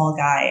for the small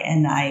guy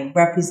and I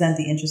represent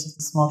the interests of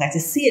the small guy, to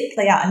see it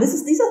play out. And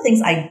these are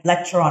things I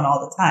lecture on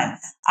all the time.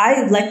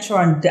 I lecture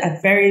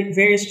at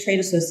various trade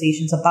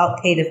associations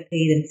about paid if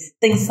paid and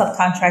things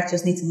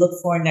subcontractors need to look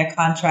for in their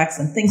contracts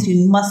and things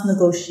you must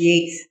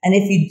negotiate. And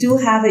if you do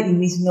have it, you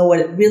need to know what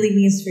it really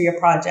means for your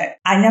project.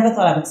 I never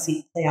thought I would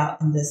see it play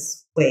out in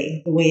this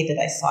way, the way that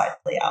I saw it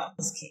play out in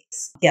this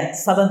case. Yeah,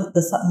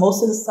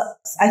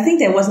 I think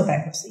there was a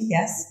bankruptcy,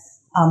 yes.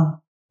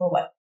 For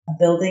what? A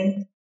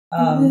building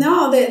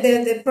No,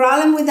 the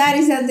problem with that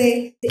is that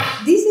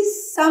this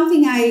is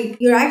something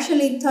you're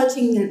actually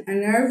touching a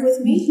nerve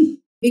with me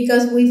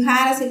because we've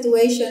had a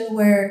situation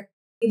where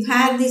we've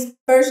had this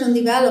person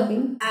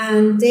developing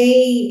and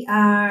they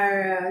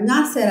are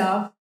not set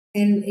up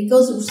and it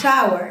goes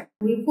sour.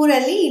 We put a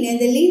lien and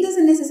the lien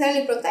doesn't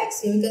necessarily protect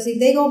you because if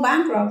they go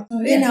bankrupt,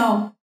 you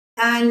know,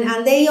 and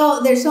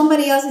there's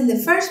somebody else in the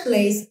first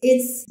place,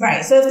 it's...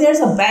 Right. So if there's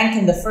a bank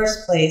in the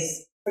first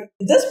place,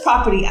 this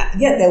property,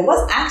 there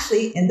was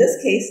actually, in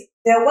this case,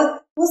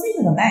 wasn't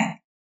even a bank.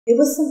 It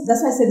was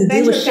that's why I said the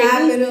deal was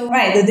shaky.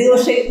 Right, the deal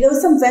was shaky. There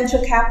was some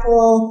venture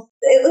capital.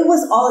 It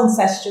was all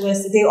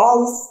incestuous. They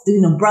all,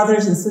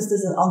 brothers and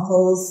sisters and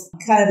uncles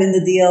kind of in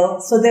the deal.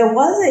 So there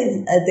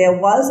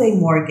was a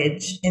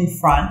mortgage in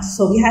front.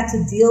 So we had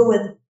to deal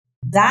with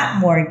that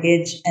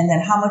mortgage and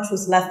then how much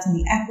was left in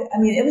the equity. I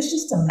mean, it was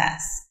just a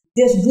mess.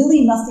 There's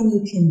really nothing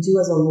you can do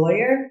as a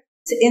lawyer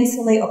to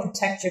insulate or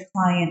protect your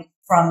client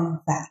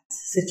from that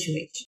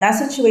situation. That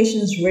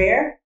situation is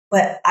rare,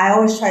 but I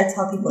always try to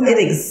tell people it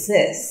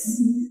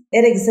exists. Mm-hmm.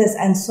 It exists.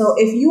 And so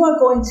if you are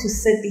going to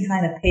sit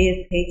behind a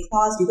pay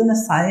clause, you're going to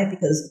sign it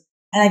because,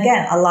 and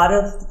again, a lot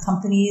of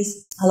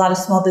companies, a lot of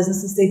small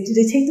businesses, they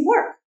take the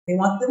work. They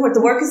want the work.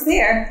 The work is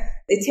there.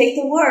 They take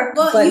the work.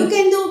 But you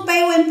can do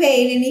pay when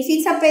paid. And if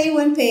it's a pay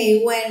when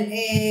paid,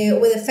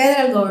 with the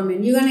federal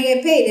government, you're going to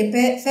get paid.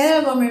 The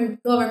federal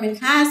government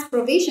has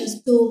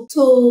provisions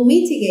to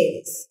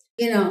mitigate this.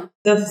 There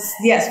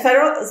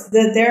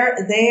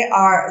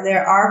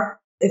are,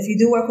 if you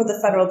do work with the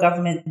federal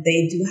government,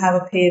 they do have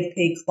a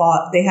pay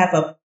clause. They have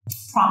a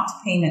prompt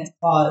payment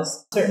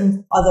clause.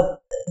 The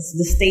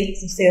state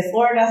of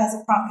Florida has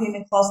a prompt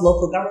payment clause.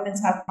 Local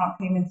governments have prompt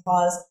payment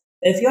clause.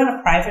 But if you're on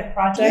a private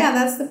project. Yeah,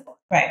 that's the point.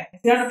 Right. If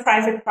you're on a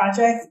private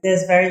project,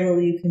 there's very little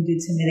you can do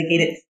to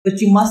mitigate it,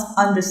 but you must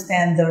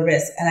understand the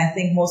risk. And I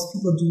think most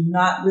people do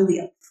not really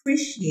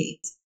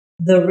appreciate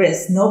the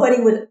risk. Nobody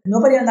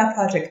on that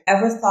project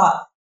ever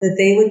thought that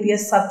they would be a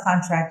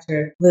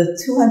subcontractor with a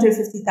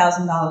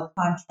 $250,000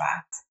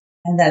 contract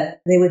and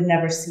that they would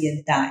never see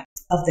a dime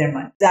of their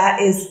money.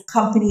 That is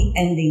company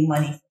ending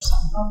money for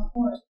some. Of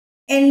course.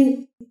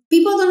 And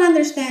people don't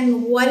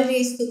understand what it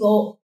is to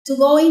go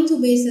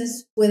into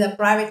business with a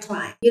private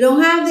client. You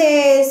don't have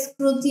the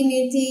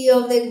scrutiny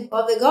of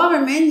the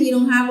government. You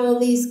don't have all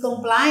these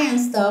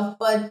compliance stuff,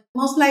 but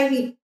most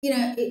likely,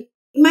 it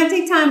might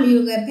take time for you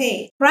to get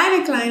paid.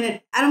 Private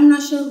client, I'm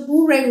not sure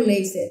who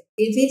regulates it.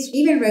 If it's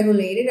even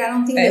regulated, I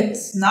don't think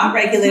it's not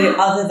regulated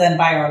other than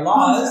by our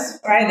laws,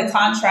 right? The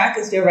contract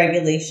is your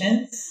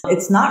regulation.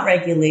 It's not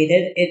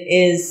regulated. It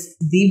is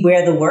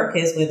where the work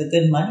is, where the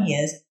good money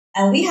is.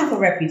 And we have a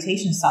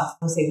reputation, South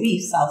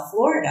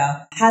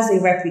Florida has a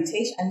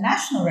reputation, a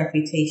national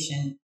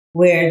reputation,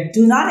 where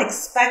do not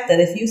expect that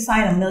if you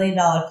sign $1 million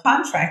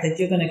contract that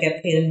you're going to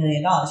get paid $1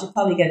 million. You'll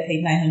probably get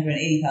paid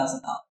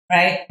 $980,000,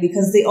 right?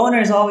 Because the owner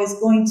is always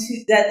going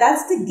to,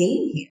 that's the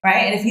game here,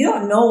 right? And if you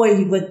don't know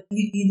you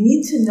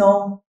need to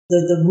know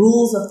the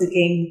rules of the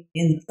game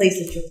in the place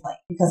that you're playing,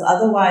 because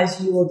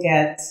otherwise you will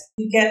get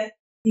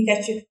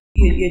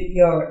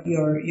your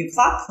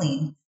clock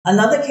clean.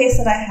 Another case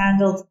that I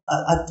handled,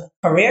 a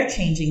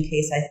career-changing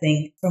case, I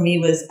think, for me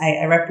was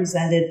I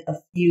represented a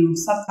few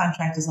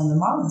subcontractors on the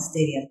Marlins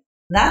Stadium.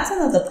 That's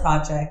another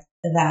project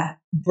that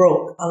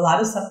broke a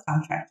lot of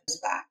subcontractors'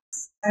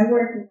 backs. And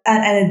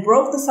it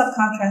broke the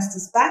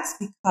subcontractors' backs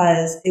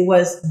because it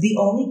was the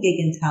only gig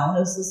in town.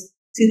 It was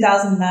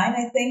 2009,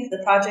 I think,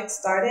 the project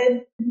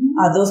started.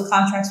 Mm-hmm. Those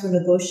contracts were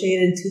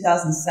negotiated in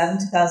 2007,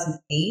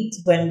 2008,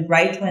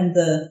 when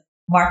the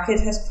market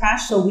has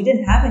crashed, so we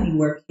didn't have any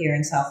work here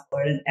in South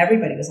Florida, and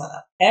everybody was on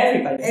that.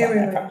 Everybody was on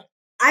that project.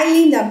 I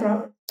leaned that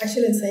problem. I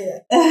shouldn't say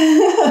that.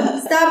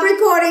 Stop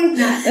recording.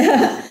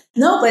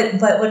 No,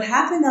 but what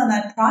happened on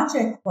that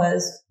project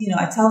was,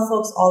 I tell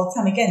folks all the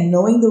time, again,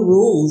 knowing the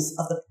rules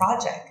of the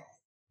project.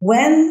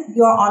 When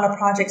you're on a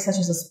project such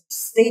as a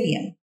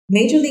stadium,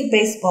 Major League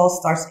Baseball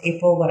starts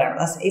April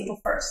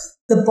 1st.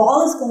 The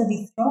ball is going to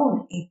be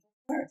thrown April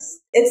 1st.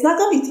 It's not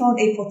going to be thrown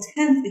April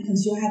 10th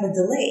because you have a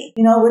delay.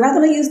 We're not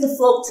going to use the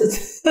float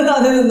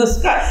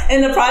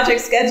in the project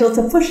schedule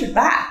to push it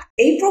back.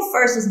 April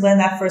 1st is when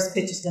that first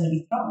pitch is going to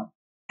be thrown.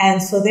 And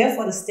so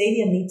therefore the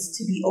stadium needs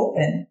to be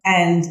open.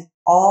 And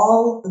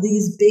all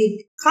these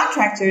big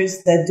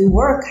contractors that do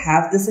work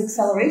have this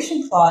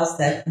acceleration clause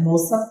that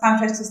most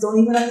subcontractors don't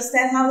even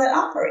understand how that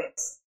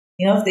operates.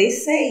 If they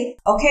say,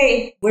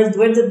 okay, we're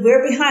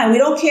behind, we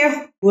don't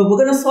care. We're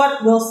going to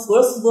we'll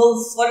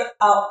sort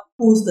out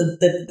who's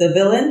the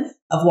villain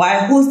of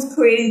who's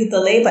creating the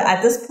delay. But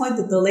at this point,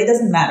 the delay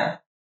doesn't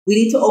matter. We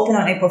need to open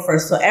on April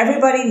 1st. So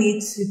everybody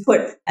needs to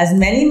put as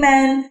many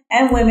men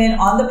and women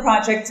on the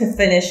project to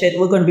finish it.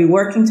 We're going to be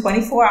working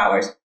 24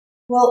 hours.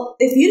 Well,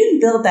 if you didn't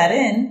build that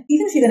in,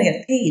 even if you're going to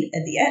get paid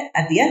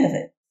at the end of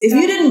it, if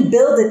you didn't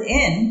build it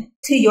in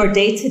to your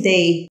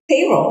day-to-day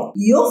payroll,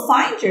 you'll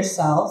find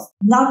yourself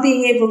not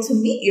being able to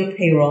meet your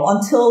payroll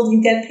until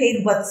you get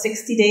paid,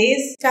 60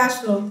 days? Cash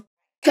flow.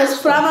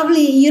 Because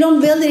probably you don't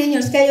build it in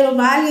your schedule of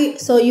value,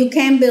 so you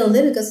can't build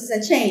it because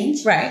it's a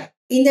change. Right.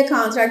 in the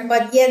contract,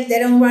 but yet they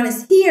don't want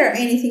to hear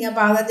anything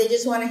about that. They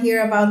just want to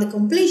hear about the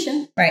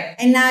completion. Right.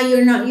 And now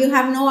you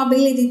have no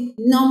ability,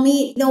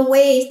 no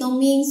ways, no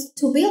means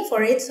to bill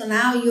for it. So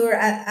now you're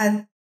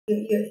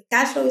your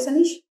cash flow is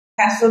an issue.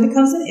 Cash flow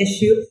becomes an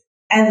issue.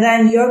 And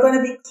then you're going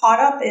to be caught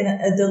up in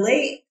a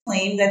delay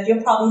claim that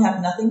you probably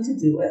have nothing to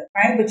do with,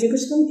 right? But you're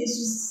just going to, it's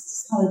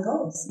just how it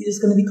goes. You're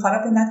just going to be caught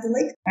up in that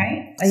delay,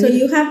 right? So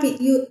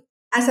you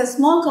as a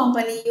small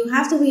company, you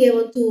have to be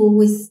able to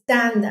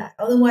withstand that.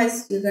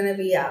 Otherwise, you're going to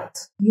be out.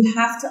 You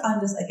have to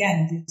understand,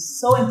 again, it's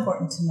so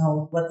important to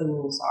know what the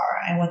rules are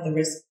and what the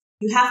risks.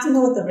 You have to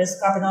know what the risks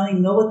are, but not only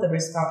know what the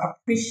risks are,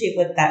 appreciate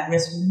what that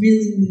risk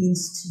really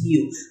means to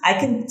you. I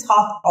can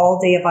talk all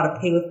day about a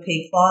pay with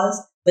pay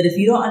clause, but if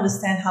you don't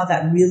understand how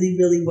that really,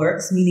 really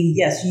works, meaning,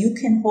 yes, you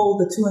can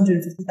hold the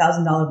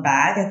 $250,000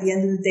 bag at the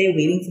end of the day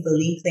waiting for the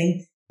lien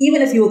claim.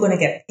 Even if you were going to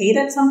get paid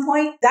at some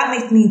point, that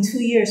might mean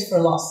 2 years for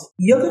a lawsuit.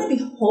 You're going to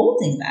be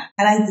holding that.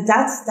 And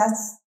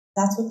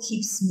that's what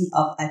keeps me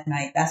up at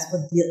night. That's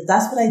what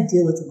I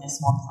deal with my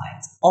small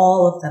clients.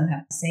 All of them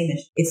have the same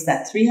issue. It's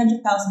that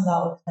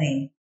 $300,000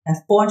 claim,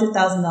 that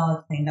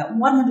 $400,000 claim, that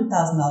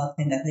 $100,000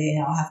 claim that they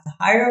now have to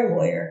hire a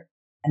lawyer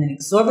at an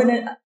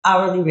exorbitant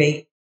hourly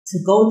rate to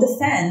go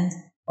defend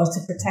or to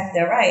protect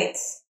their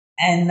rights.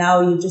 And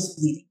now you're just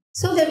bleeding.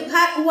 So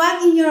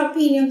what, in your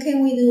opinion,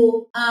 can we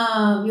do,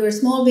 your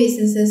small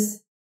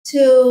businesses,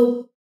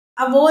 to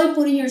avoid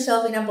putting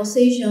yourself in a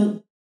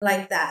position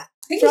like that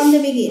from the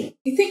beginning?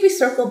 You think we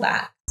circle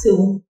back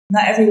to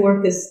not every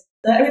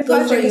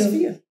project is for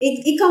you.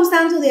 It comes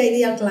down to the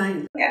ideal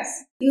client.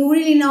 Yes. You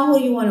really know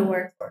who you want to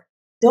work for.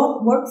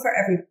 Don't work for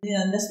everybody.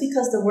 Just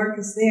because the work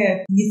is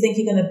there, you think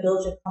you're going to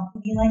build your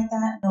company like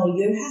that? No,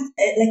 you have,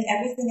 like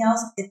everything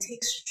else, it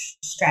takes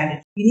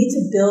strategy. You need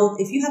to build,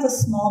 if you have a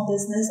small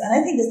business, and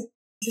I think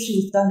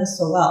we've done this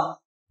so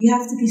well, you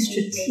have to be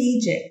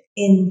strategic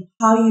in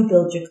how you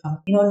build your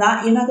company. You're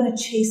not going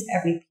to chase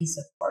every piece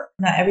of work.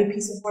 Not every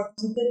piece of work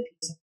is a good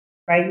piece of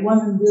work, right? You want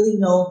to really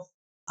know,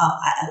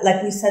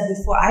 like we said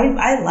before,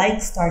 I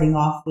like starting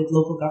off with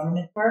local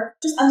government work.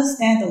 Just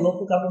understand the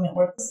local government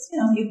work is,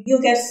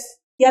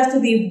 you have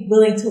to be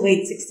willing to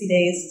wait 60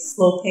 days,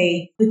 slow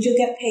pay, but you'll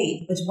get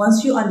paid. But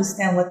once you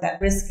understand what that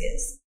risk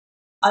is,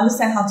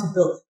 understand how to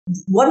build.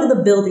 What are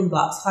the building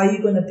blocks? How are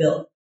you going to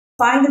build?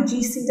 Find a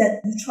GC that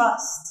you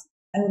trust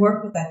and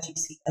work with that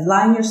GC.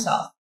 Align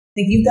yourself. I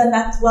think you've done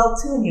that well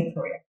too in your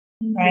career,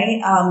 right?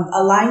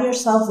 Align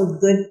yourself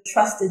with good,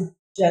 trusted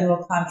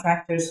general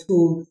contractors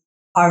who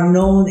are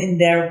known in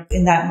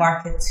that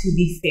market to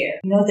be fair.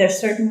 There's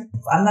certain,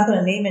 I'm not going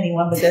to name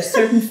anyone, but there's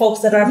certain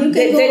folks that are, you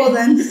can Google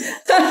them.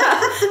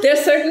 There's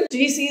certain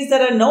GCs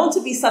that are known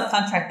to be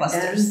subcontract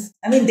busters.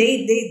 I mean,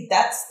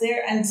 that's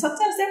their, and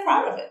sometimes they're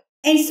proud of it.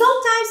 And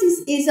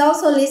sometimes it's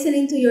also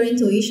listening to your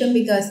intuition,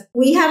 because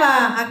we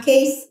have a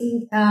case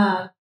in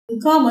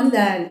common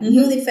that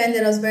you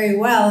defended us very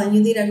well and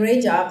you did a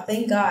great job.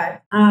 Thank God.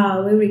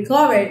 We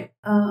recovered.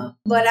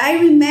 But I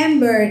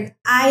remembered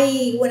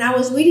when I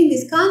was reading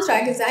this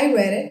contract, as I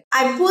read it,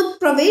 I put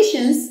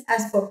provisions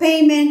as for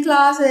payment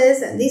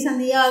clauses and this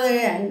and the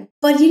other.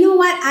 But you know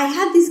what? I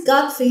had this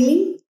gut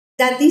feeling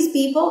that these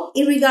people,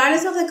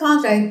 regardless of the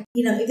contract,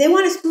 if they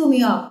want to screw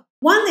me up,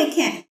 one, they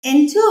can.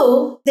 And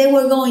two, they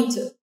were going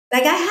to.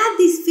 Like, I had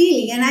this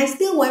feeling and I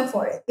still went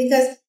for it,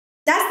 because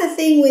that's the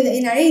thing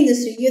in our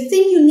industry. You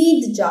think you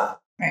need the job.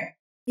 Right.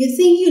 You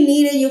think you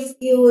need it.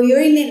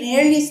 You're in an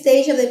early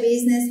stage of the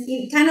business.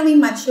 You're kind of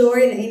immature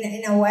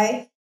in a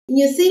way. And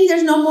you think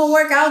there's no more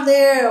work out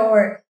there,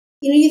 or,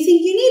 you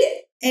think you need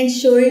it. And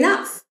sure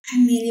enough,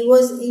 it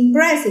was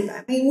impressive.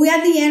 We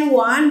at the end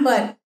won,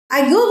 but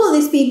I Googled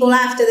these people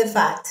after the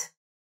fact.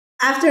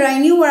 After I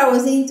knew what I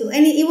was into,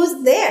 and it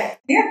was there.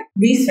 Yeah,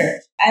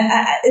 research. And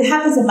it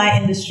happens in my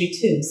industry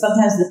too.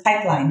 Sometimes the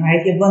pipeline,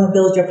 right? You want to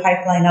build your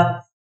pipeline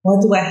up.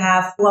 What do I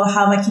have? Well,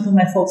 how am I keeping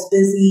my folks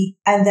busy?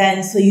 And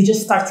then, so you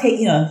just start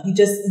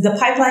the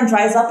pipeline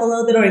dries up a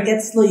little bit, or it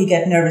gets slow, you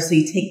get nervous. So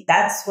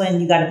that's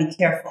when you got to be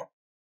careful.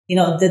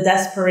 The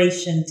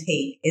desperation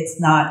take. It's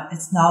not,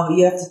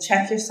 you have to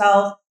check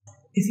yourself.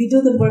 If you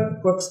do the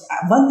works,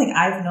 one thing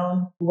I've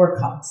known, work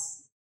comes.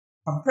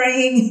 From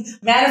praying,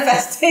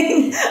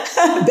 manifesting,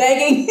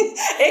 begging,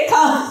 it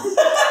comes.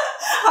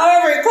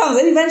 However it comes,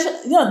 and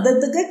eventually,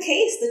 the good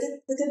case,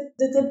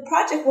 the good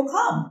project will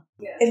come.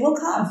 Yeah. It will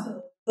come.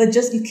 Absolutely. But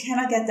just, you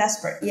cannot get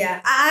desperate. Yeah,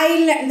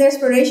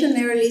 desperation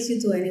never leads you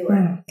to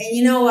anywhere.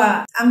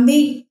 And I'm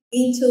big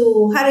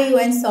into how do you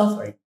end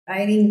suffering,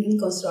 right, in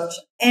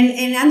construction,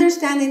 and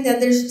understanding that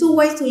there's two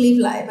ways to live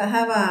life. I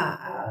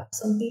have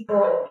some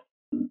people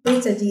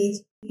preach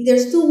it.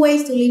 There's two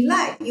ways to live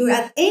life. You're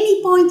at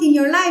any point in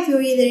your life,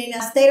 you're either in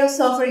a state of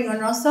suffering or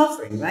not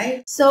suffering,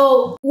 right?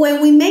 So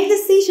when we make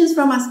decisions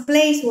from a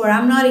place where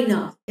I'm not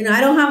enough, I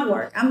don't have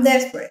work, I'm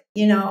desperate,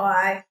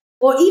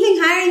 or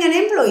even hiring an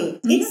employee,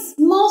 it's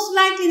most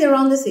likely the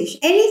wrong decision.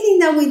 Anything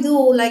that we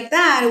do like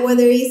that,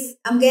 whether it's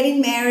I'm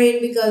getting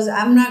married because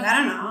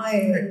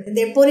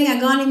they're putting a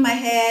gun in my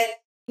head,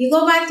 You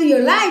go back to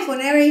your life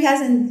whenever it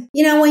hasn't,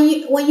 when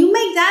you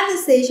make that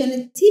decision,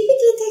 it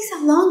typically takes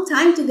a long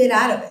time to get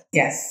out of it.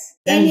 Yes.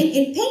 And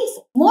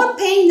painful. More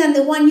pain than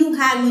the one you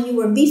had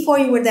before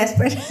you were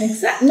desperate.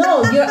 Exactly.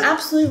 No, you're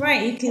absolutely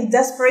right.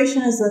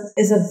 Desperation is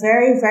a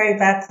very, very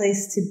bad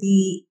place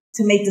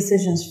to make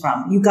decisions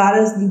from. You got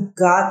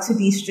to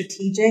be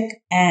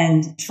strategic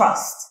and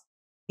trust.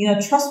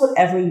 Trust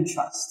whatever you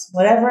trust.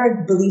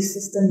 Whatever belief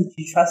system that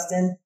you trust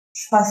in,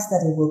 trust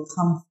that it will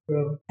come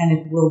through and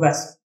it will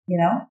rescue.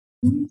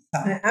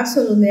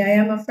 Absolutely. I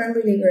am a firm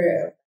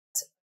believer of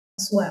that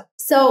as well.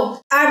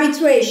 So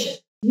arbitration,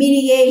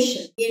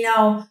 mediation,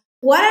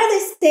 what are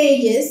the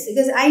stages?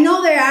 Because I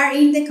know there are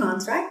in the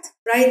contract,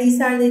 right? These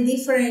are the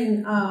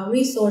different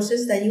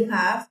resources that you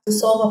have to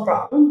solve a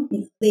problem.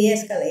 They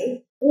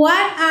escalate.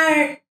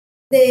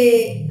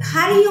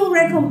 How do you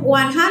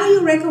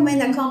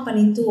recommend a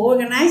company to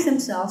organize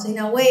themselves in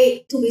a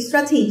way to be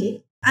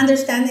strategic,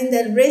 understanding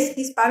that risk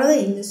is part of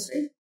the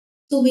industry,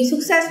 to be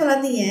successful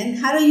at the end?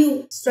 How do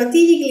you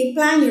strategically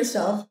plan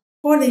yourself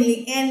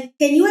accordingly? And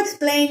can you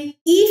explain,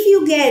 if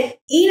you get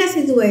in a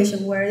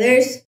situation where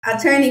there's a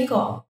turning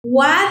call,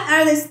 what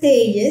are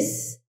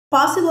the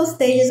possible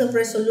stages of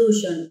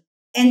resolution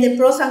and the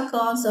pros and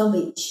cons of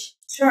each?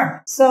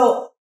 Sure.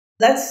 So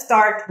let's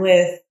start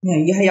with,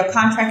 your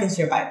contract is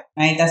your Bible,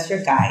 right? That's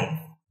your guide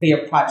for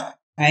your project,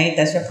 right?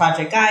 That's your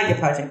project guide, your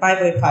project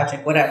Bible, your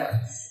project, whatever.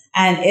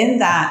 And in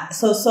that,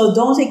 so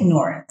don't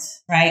ignore it,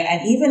 right?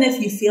 And even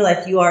if you feel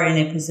like you are in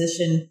a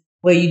position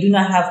where you do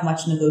not have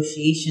much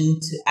negotiation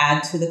to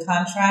add to the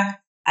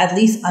contract, at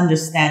least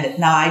understand it.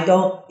 Now,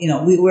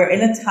 we're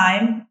in a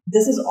time,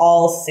 this is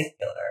all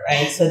secular,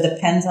 right? So it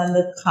depends on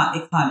the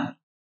economy.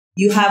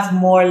 You have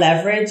more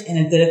leverage in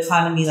a good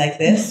economy like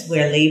this,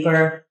 where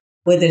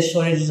there's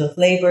shortages of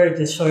labor,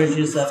 there's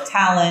shortages of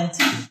talent.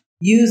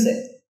 Use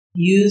it.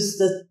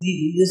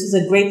 This is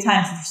a great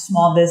time for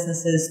small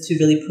businesses to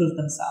really prove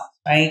themselves,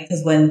 right?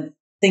 Because when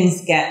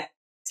things get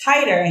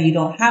tighter and you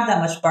don't have that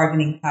much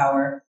bargaining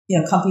power,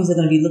 companies are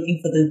going to be looking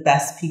for the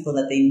best people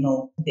that they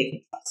know they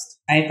can trust,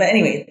 right? But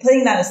anyway,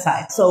 putting that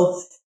aside.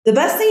 So the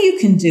best thing you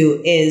can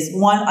do is,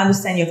 one,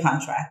 understand your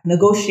contract,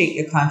 negotiate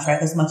your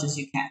contract as much as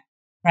you can,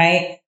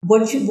 right?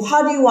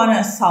 How do you want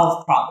to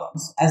solve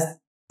problems? As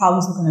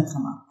problems are going to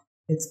come up.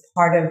 It's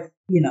part of,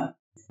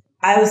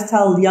 I always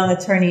tell young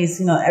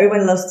attorneys,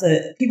 everybody loves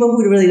people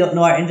who really don't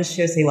know our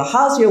industry say, well,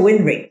 how's your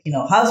win rate? I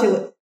was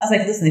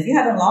like, listen, if you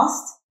haven't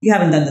lost, you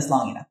haven't done this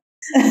long enough.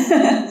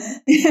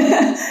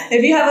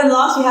 If you haven't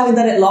lost, you haven't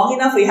done it long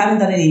enough, or you haven't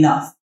done it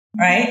enough,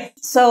 right?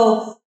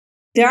 So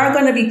there are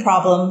going to be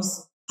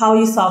problems. How are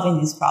you solving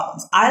these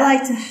problems? I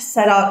like to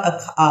set out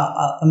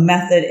a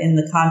method in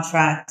the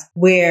contract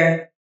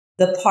where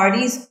the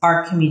parties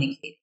are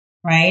communicating,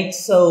 right?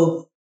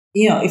 So,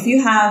 if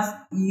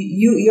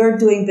you're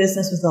doing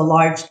business with a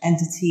large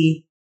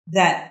entity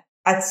that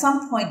at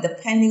some point,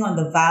 depending on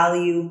the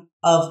value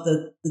of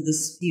the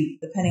dispute,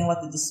 depending on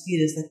what the dispute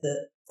is, that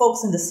the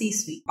folks in the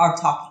C-suite are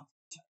talking to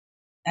each other.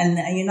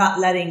 And you're not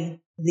letting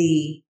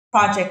the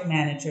project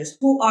managers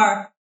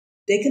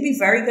they could be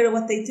very good at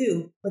what they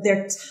do, but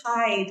they're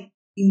tied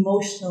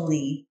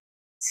emotionally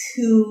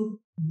to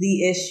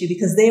the issue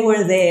because they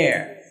were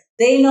there.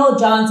 They know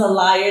John's a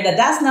liar,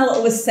 that's not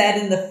what was said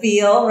in the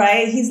field,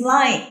 right? He's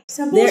lying.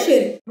 Some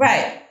bullshit.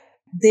 Right.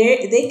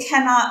 They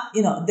cannot,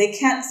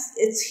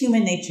 it's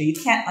human nature. You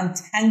can't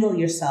untangle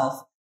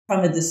yourself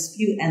from a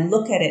dispute and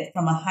look at it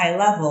from a high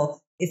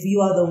level if you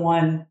are the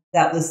one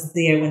that was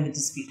there when the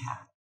dispute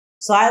happened.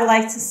 So I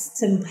like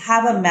to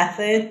have a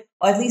method,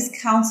 or at least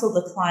counsel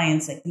the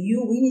clients, like we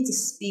need to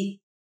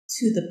speak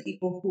to the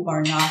people who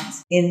are not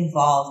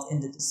involved in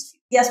the dispute.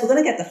 Yes, we're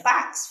going to get the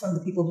facts from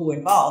the people who are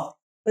involved,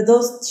 but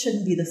those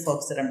shouldn't be the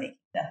folks that are making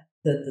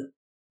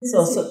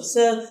So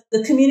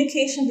the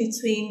communication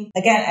between,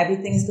 again,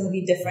 everything is going to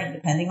be different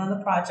depending on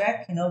the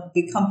project.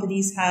 Big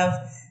companies have,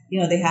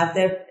 they have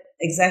their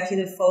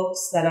executive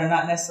folks that are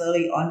not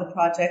necessarily on the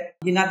project.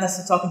 You're not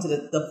necessarily talking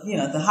to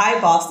the high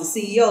boss, the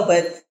CEO,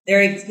 but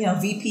they're,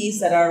 VPs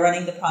that are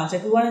running the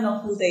project. We want to know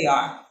who they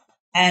are.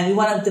 And we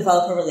want to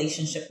develop a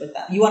relationship with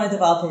them. You want to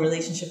develop a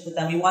relationship with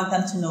them. You want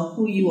them to know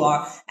who you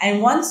are.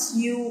 And once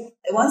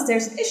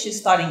there's an issue,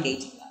 start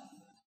engaging them,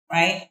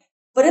 right?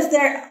 But if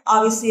there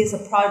obviously is a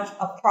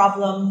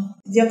problem,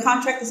 your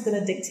contract is going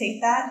to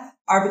dictate that.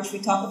 We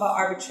talk about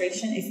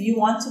arbitration. If you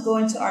want to go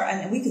into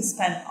and we could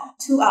spend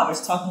 2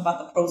 hours talking about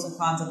the pros and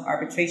cons of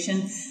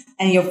arbitration.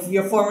 And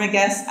your former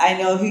guest, I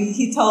know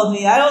he told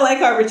me, I don't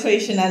like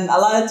arbitration. And a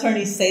lot of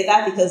attorneys say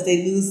that because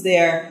they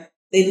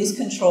lose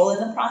control in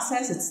the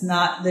process. It's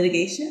not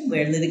litigation,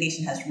 where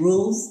litigation has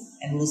rules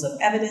and rules of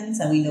evidence,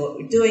 and we know what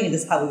we're doing, and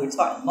this is how we were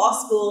taught in law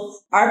school.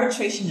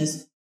 Arbitration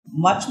is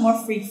much more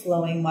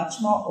free-flowing, much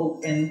more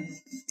open,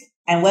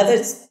 and whether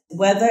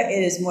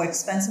it is more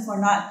expensive or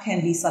not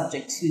can be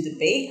subject to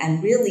debate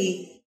and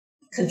really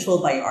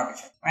controlled by your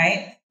arbitrator,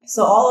 right?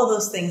 So all of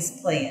those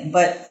things play in.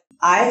 But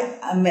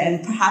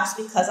and perhaps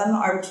because I'm an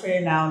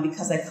arbitrator now, and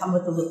because I come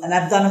with and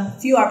I've done a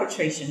few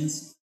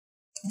arbitrations,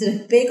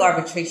 did a big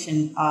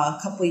arbitration a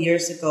couple of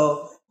years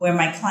ago where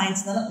none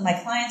of my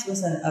clients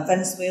was a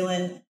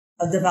Venezuelan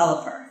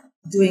developer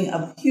doing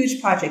a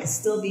huge project,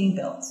 still being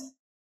built.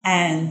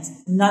 And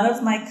none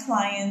of my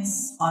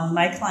clients on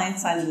my client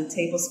side of the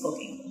table spoke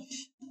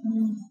English.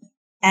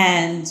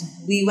 And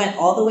we went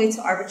all the way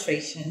to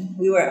arbitration.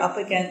 We were up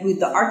against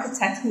with the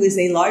architect, who is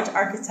a large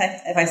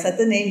architect. If I said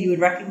the name, you would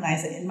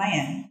recognize it, in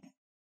Miami.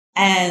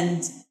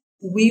 And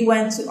we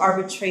went to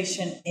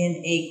arbitration in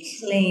a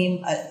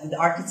claim. The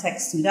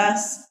architect sued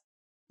us.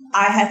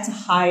 I had to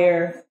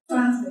hire.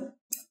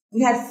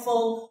 We had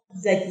full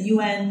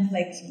UN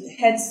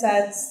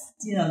headsets,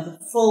 the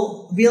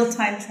full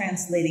real-time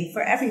translating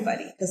for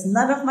everybody, because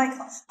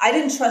I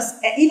didn't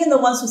trust, even the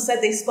ones who said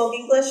they spoke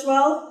English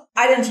well,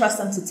 I didn't trust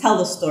them to tell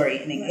the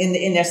story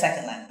in their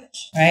second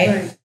language,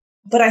 right?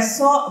 But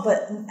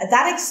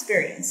that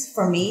experience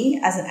for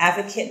me as an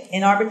advocate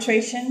in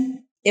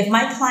arbitration, if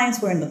my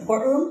clients were in the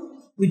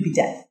courtroom, we'd be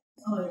dead.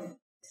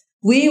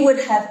 We would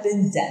have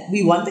been dead.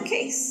 We won the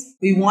case.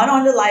 We won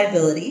on the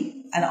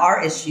liability and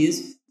our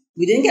issues.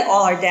 We didn't get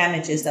all our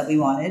damages that we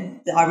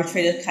wanted. The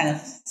arbitrator kind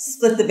of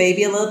split the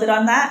baby a little bit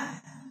on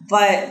that.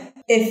 But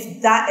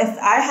if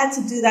I had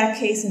to do that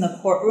case in a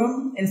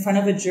courtroom in front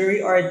of a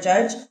jury or a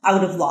judge, I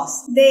would have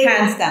lost.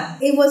 Hands down.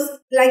 It was,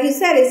 like you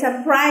said, it's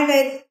a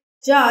private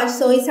judge,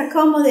 so it's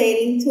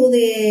accommodating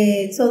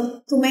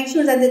to make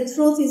sure that the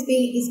truth is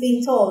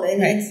being told.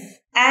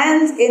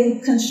 And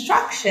in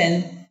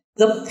construction,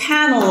 the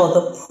panel or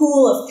the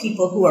pool of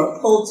people who are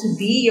pulled to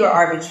be your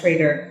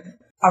arbitrator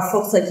are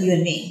folks like you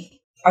and me.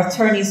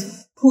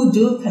 Attorneys who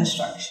do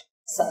construction.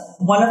 So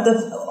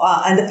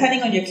and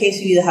depending on your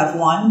case, you either have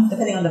one,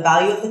 depending on the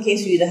value of the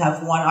case, you either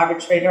have one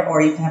arbitrator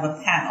or you can have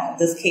a panel.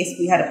 This case,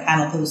 we had a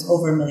panel that was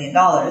over $1 million.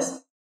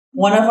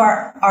 One of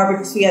our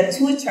arbitrators, we had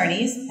 2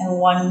 attorneys and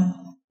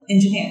 1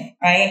 engineer,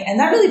 right? And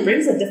that really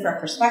brings a different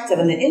perspective.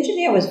 And the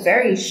engineer was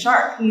very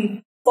sharp.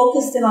 He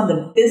focused in on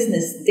the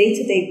business,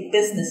 day-to-day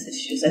business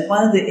issues. And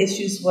one of the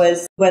issues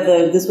was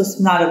whether this was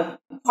not a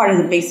part of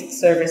the basic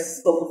service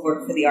scope of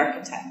work for the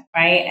architect,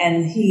 right?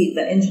 And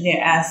the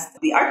engineer asked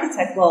the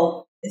architect,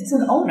 well, it's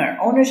an owner.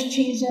 Owners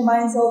change their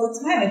minds all the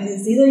time. If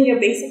it's either your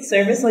basic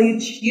service or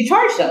you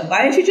charge them,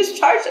 why don't you just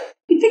charge them?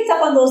 He picked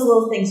up on those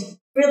little things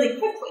really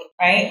quickly,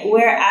 right?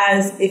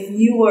 Whereas if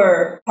you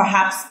were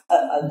perhaps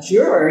a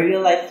juror,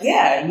 you're like,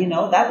 yeah,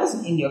 that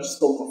wasn't in your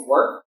scope of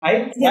work,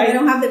 right? Yeah, they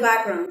don't have the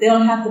background. They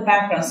don't have the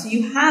background. So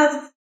you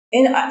have,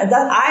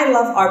 I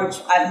love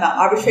arbitration.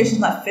 Arbitration is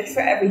not fit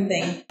for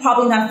everything.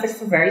 Probably not fit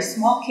for very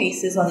small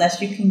cases unless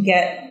you can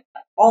get,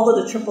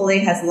 although the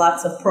AAA has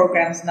lots of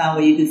programs now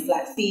where you do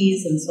flat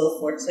fees and so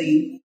forth. So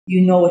you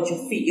know what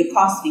your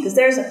cost, because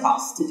there's a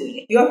cost to doing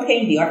it. You're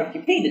paying the arbiter,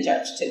 you're paying the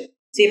judge too.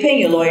 So you're paying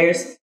your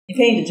lawyers, you're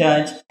paying the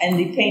judge, and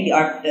you're paying the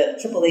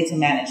AAA to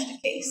manage the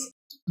case.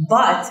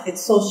 But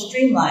it's so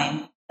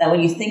streamlined that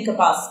when you think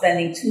about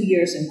spending 2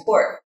 years in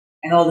court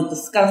and all the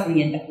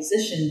discovery and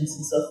depositions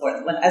and so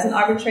forth, as an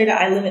arbitrator,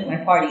 I limit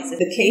my parties. If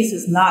the case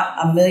is not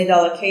 $1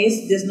 million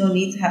case, there's no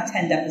need to have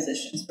 10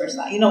 depositions per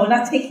side. We're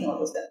not taking all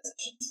those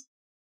depositions.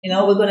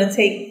 We're going to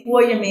take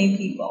 4 of your main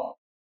people.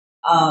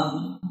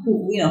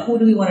 Who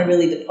do we want to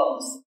really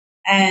depose?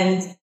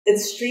 And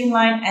it's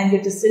streamlined, and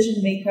your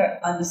decision maker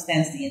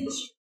understands the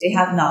industry. They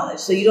have knowledge,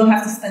 so you don't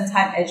have to spend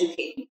time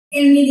educating.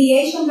 In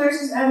mediation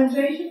versus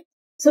arbitration?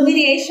 So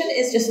mediation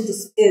is just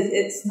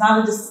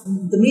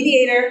the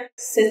mediator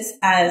sits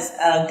as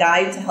a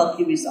guide to help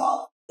you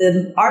resolve.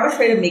 The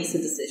arbitrator makes a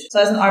decision.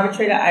 So as an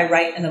arbitrator, I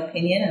write an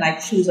opinion and I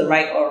choose a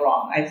right or a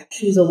wrong. I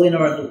choose a win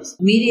or a lose.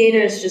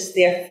 Mediator is just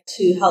there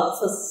to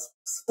help us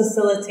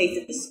facilitate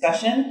the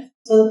discussion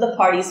so that the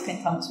parties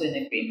can come to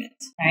an agreement.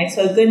 Right?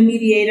 So a good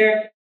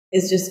mediator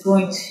is just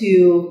going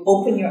to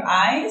open your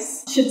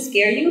eyes. Should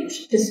scare you.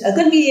 A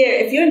good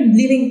mediator, if you're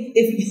leaving,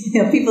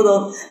 people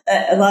don't,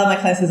 a lot of my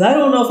clients says, I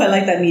don't know if I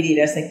like that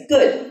mediator. I say,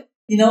 good.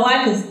 You know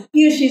why? Because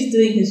he or she's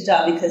doing his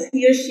job, because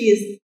he or she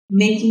is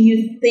making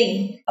you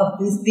think of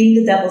being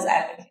the devil's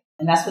advocate.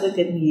 And that's what a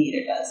good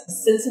mediator does. He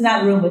sits in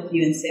that room with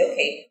you and say,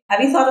 okay, have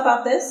you thought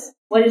about this?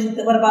 What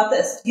about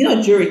this?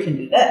 Jury can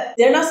do that.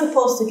 They're not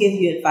supposed to give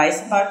you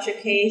advice about your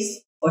case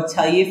or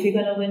tell you if you're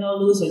going to win or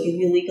lose or give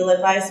you legal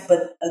advice,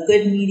 but a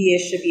good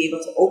mediator should be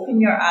able to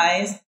open your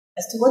eyes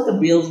as to what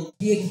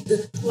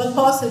what's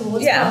possible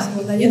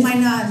that you might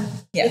not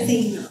be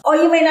thinking of. Or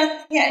you may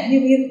not,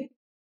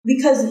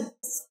 because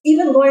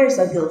even lawyers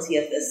are guilty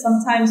of this.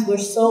 Sometimes we're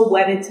so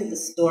wedded to the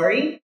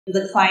story that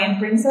the client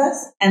brings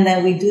us, and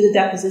then we do the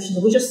deposition.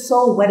 We're just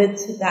so wedded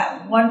to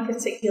that one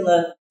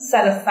particular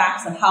set of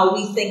facts and how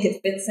we think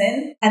it fits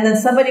in. And then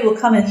somebody will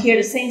come and hear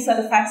the same set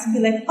of facts and be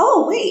like,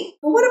 oh, wait,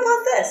 well, what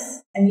about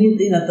this? And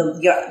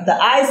the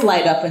eyes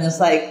light up and it's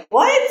like,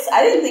 what?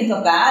 I didn't think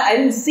of that. I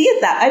didn't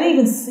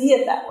even see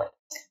it that way.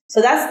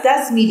 So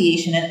that's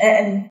mediation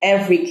in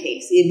every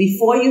case.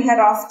 Before you head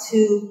off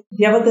to, if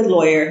you have a good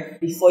lawyer,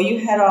 before you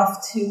head off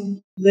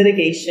to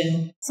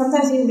litigation,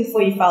 sometimes even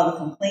before you file the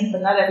complaint,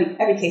 but not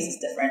every case is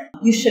different.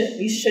 You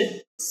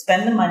should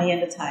spend the money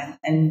and the time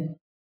and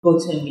go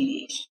to a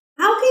mediation.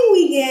 How can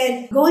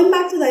we going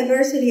back to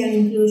diversity and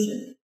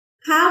inclusion,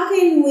 how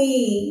can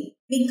we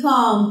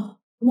become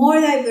more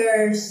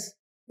diverse?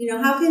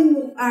 How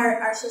can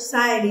our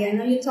society, I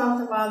know you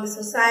talked about the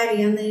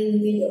society and the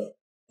individual,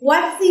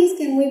 what things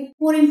can we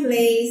put in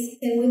place,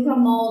 can we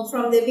promote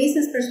from the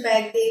business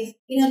perspective,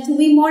 to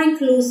be more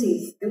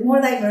inclusive and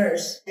more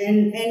diverse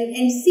and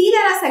see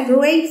that as a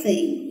great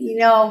thing?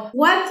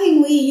 What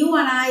can you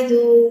and I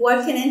do?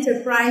 What can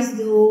enterprise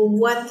do?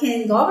 What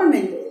can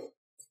government do?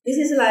 This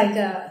is like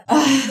a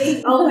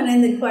big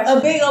open-ended question.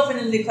 A big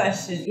open-ended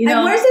question.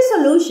 And where's the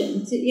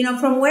solution to,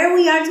 from where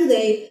we are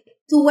today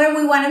to where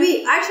we want to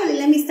be? Actually,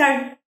 let me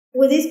start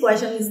with this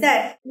question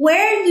instead.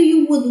 Where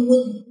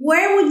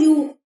would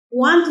you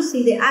want to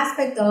see the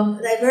aspect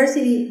of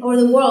diversity or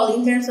the world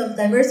in terms of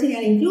diversity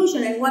and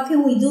inclusion, and what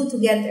can we do to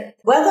get there?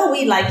 Whether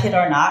we like it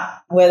or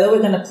not, whether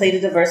we're going to play the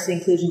diversity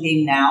inclusion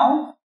game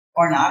now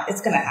or not,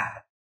 it's going to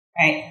happen,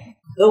 right?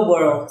 The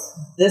world,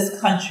 this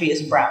country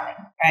is browning,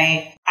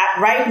 right?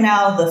 Right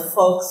now, the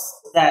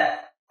folks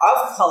that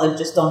of color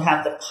just don't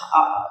have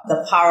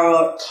the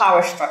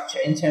power structure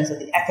in terms of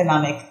the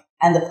economic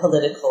and the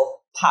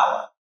political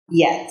power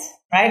yet,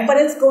 right? But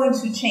it's going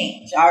to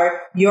change.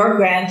 Your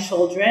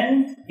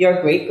grandchildren,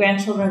 your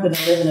great-grandchildren are going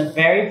to live in a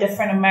very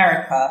different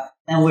America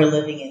than we're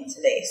living in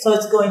today. So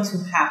it's going to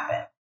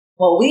happen.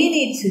 What we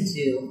need to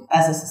do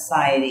as a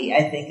society,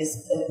 I think,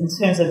 is in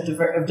terms of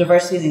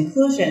diversity and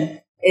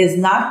inclusion, is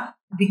not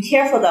be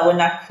careful that we're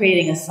not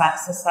creating a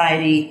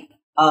society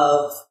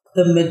of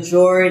the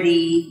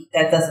majority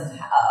that doesn't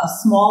have a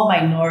small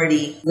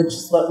minority, which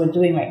is what we're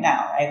doing right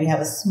now, right? We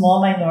have a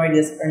small minority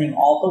that's earning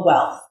all the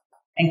wealth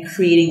and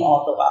creating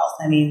all the wealth.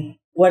 I mean,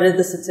 what are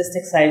the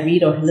statistics I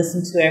read or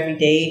listen to every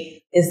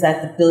day is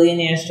that the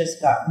billionaires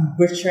just got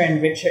richer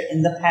and richer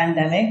in the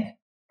pandemic,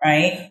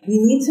 right? We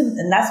need to,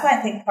 and that's why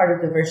I think part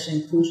of diversity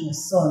and inclusion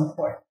is so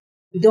important.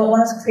 We don't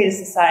want to create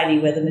a society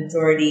where the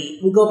majority,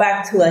 we go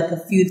back to like a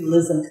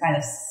feudalism kind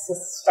of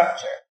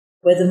structure,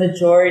 where the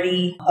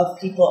majority of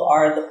people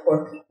are the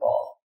poor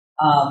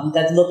people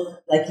that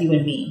look like you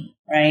and me,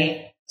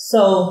 right?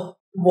 So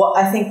what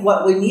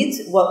we need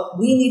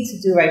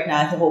to do right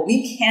now, I think what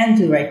we can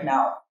do right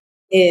now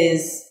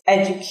is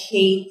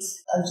educate.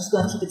 I'm just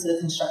going to keep it to the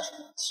construction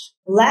industry.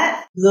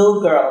 Let little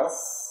girls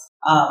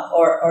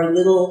or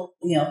little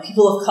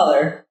people of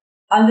color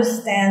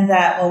understand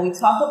that when we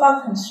talk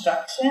about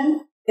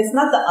construction, it's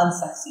not the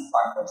unsexy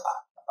part we're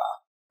talking about,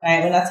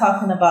 right? We're not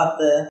talking about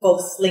the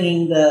folks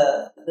slinging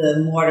the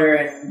mortar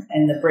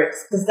and the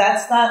bricks, because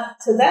that's not,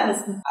 to them,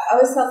 I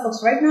always tell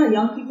folks, right now,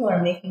 young people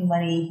are making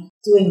money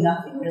doing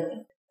nothing,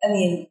 really. I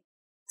mean,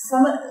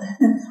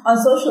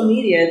 on social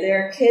media,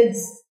 there are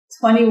kids,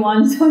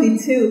 21,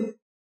 22,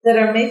 that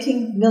are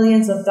making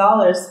millions of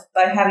dollars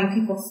by having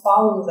people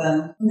follow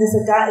them. And there's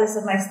a guy,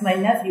 my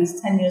nephew's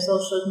 10 years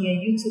old, showed me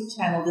a YouTube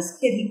channel. This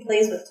kid, he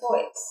plays with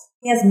toys.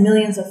 He has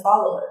millions of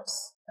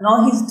followers. And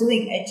all he's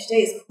doing each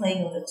day is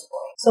playing with a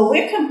toy. So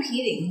we're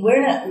competing.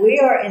 We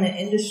are in an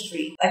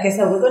industry. Like I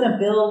said, we're going to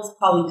build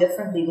probably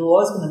differently, but we're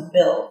always going to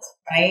build,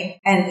 right?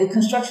 And the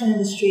construction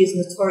industry is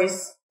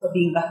notorious for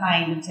being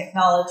behind in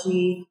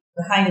technology,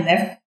 behind in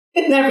everything.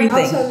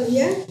 Absolutely,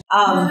 yeah.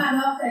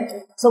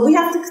 So we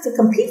have to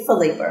compete for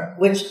labor,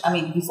 which, I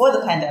mean, before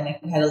the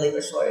pandemic, we had a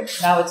labor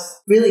shortage. Now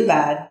it's really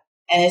bad.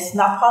 And it's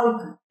not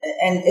probably,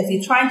 and if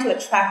you're trying to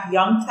attract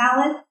young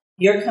talent,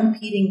 you're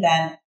competing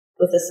then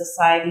with a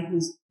society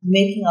who's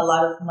making a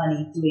lot of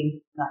money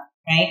doing nothing,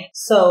 right?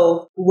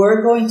 So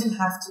we're going to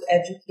have to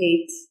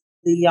educate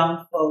the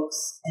young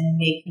folks and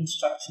make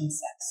construction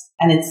sexy.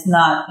 And it's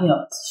not,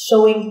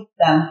 showing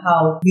them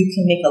how you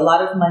can make a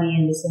lot of money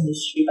in this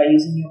industry by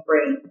using your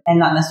brain and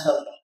not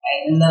necessarily,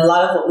 right? And a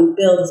lot of what we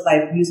build is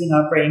by using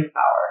our brain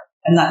power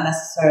and not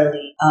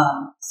necessarily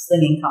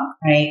slinging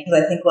concrete, right?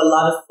 Because I think what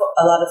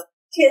a lot of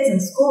kids in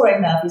school right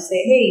now, if you say,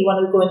 hey, you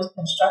want to go into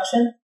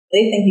construction,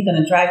 they think you're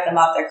going to drag them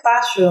out their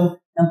classroom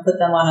and put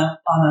them on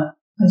a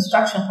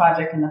construction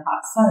project in the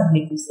hot sun and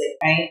make them sick,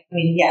 right? I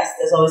mean, yes,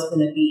 there's always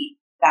going to be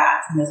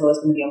that, and there's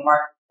always going to be a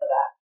market for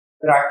that.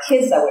 But our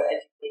kids that we're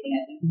educating,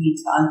 I think we need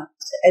to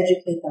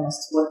educate them as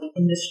to what the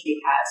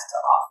industry has to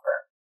offer.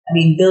 I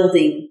mean,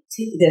 building,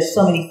 there's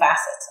so many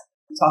facets.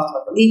 We talked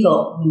about the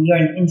legal, when you're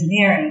in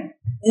engineering,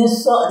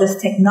 there's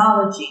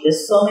technology,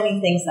 there's so many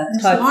things that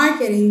touch. There's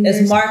marketing,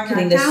 there's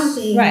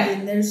accounting, right.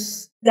 And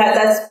there's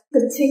that's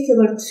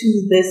particular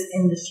to this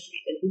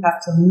industry, that you have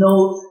to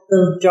know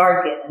the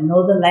jargon and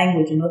know the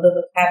language and know the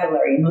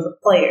vocabulary and know the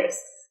players,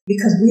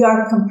 because we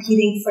are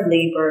competing for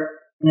labor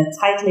in a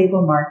tight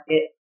labor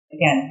market,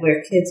 again,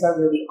 where kids are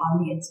really on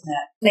the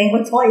internet playing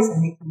with toys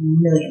and making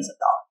millions of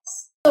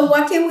dollars. So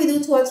what can we do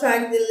to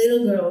attract the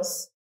little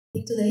girls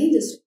into the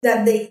industry?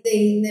 That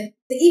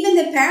even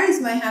the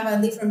parents might have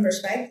a different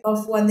perspective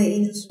of what the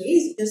industry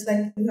is, just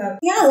like you have.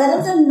 Yeah,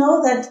 letting them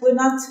know that we're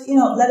not,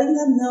 letting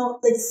them know,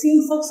 like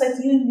seeing folks like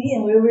you and me,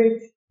 and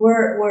we're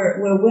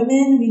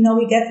women,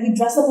 we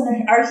dress up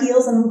in our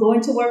heels and we're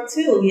going to work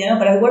too,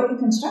 but I work in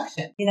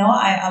construction,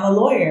 I'm a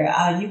lawyer.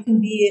 You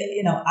can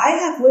be, I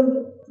have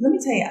women, let me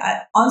tell you,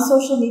 on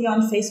social media,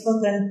 on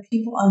Facebook, and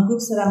people on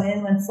groups that I'm in,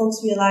 when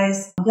folks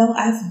realize, I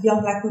have young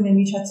Black women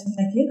reach out to me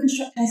like, you're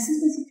construction, can I sit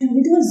with you? Can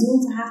we do a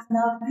Zoom for half an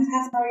hour? Can I have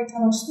half an hour? You tell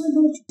me, I just want to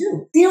know what you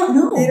do. They don't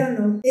know.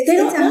 It's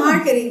a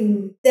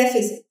marketing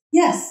deficit.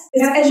 Yes.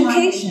 It's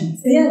education.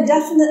 Yeah,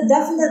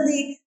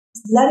 definitely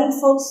letting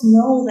folks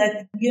know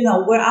that,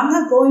 where I'm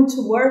not going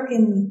to work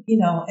in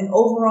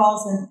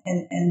overalls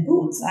and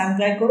boots. I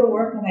go to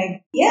work and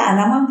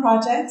I'm on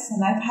projects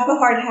and I have a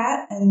hard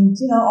hat and,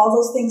 all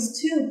those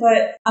things too,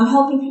 but I'm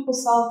helping people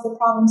solve the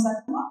problems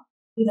that come up,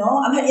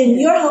 and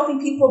you're helping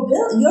people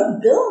you're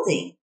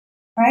building,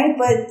 right?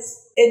 But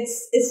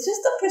it's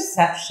just a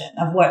perception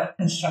of what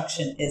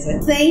construction is.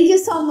 Thank you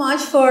so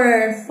much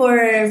for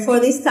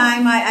this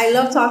time. I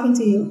love talking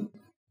to you.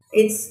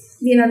 It's,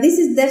 this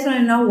is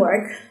definitely not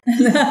work.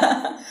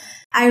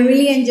 I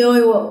really enjoy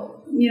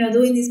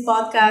doing this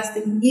podcast.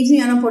 It gives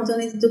me an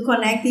opportunity to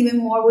connect even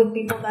more with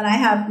people that I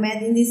have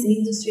met in this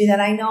industry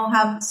that I know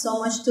have so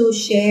much to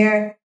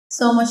share,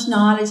 so much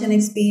knowledge and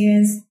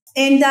experience.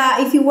 And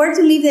if you were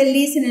to leave the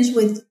listeners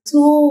with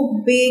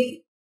two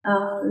big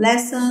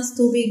lessons,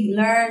 two big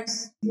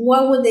learns,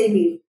 what would they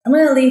be? I'm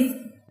going to leave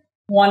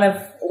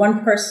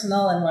one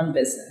personal and one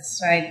business,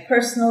 right?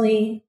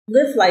 Personally,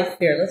 live life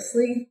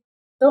fearlessly.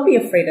 Don't be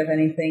afraid of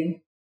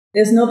anything.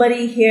 There's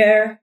nobody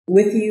here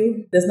with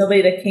you. There's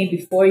nobody that came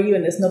before you,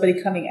 and there's nobody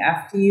coming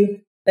after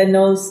you that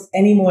knows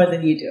any more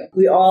than you do.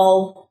 We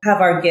all have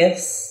our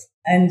gifts,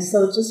 and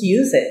so just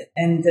use it.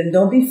 And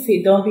don't be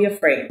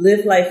afraid.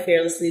 Live life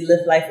fearlessly.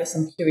 Live life with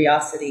some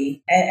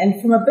curiosity.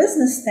 And from a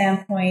business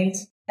standpoint,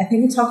 I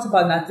think we talked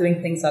about not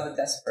doing things out of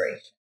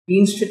desperation.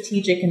 Being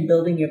strategic in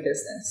building your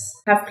business.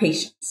 Have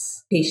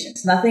patience.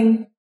 Patience.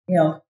 Nothing,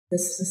 the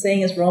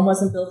saying is Rome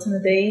wasn't built in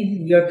a day.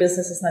 Your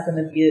business is not going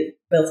to be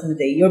built in a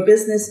day. Your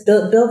business,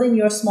 building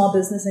your small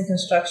business in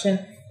construction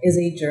is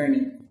a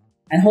journey,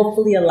 and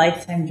hopefully a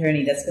lifetime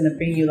journey that's going to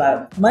bring you a lot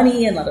of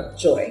money and a lot of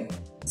joy.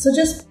 So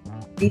just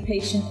be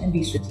patient and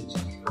be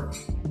strategic.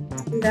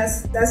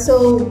 That's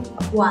so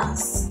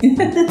wise. Thank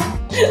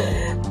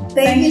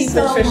you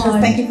so Patricia.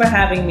 much. Thank you for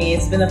having me.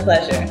 It's been a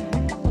pleasure.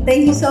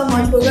 Thank you so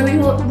much. We're going to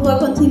do a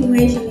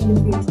continuation in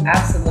the future.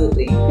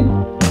 Absolutely.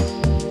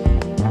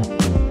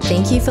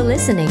 Thank you for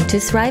listening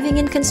to Thriving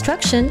in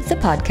Construction, the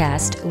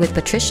podcast with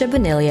Patricia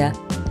Bonilla.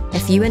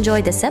 If you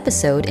enjoyed this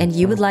episode and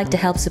you would like to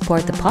help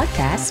support the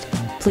podcast,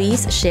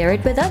 please share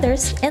it with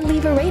others and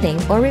leave a rating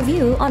or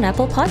review on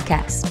Apple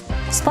Podcasts,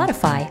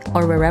 Spotify,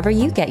 or wherever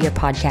you get your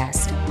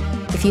podcast.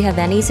 If you have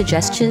any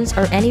suggestions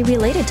or any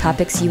related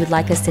topics you would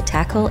like us to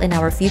tackle in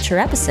our future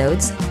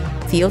episodes,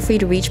 feel free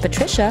to reach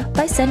Patricia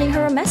by sending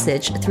her a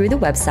message through the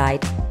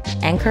website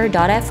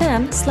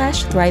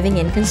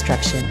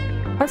anchor.fm/thrivinginconstruction.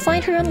 or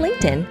find her on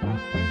LinkedIn.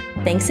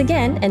 Thanks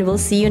again, and we'll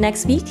see you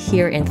next week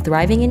here in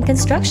Thriving in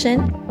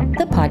Construction,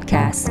 the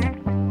podcast.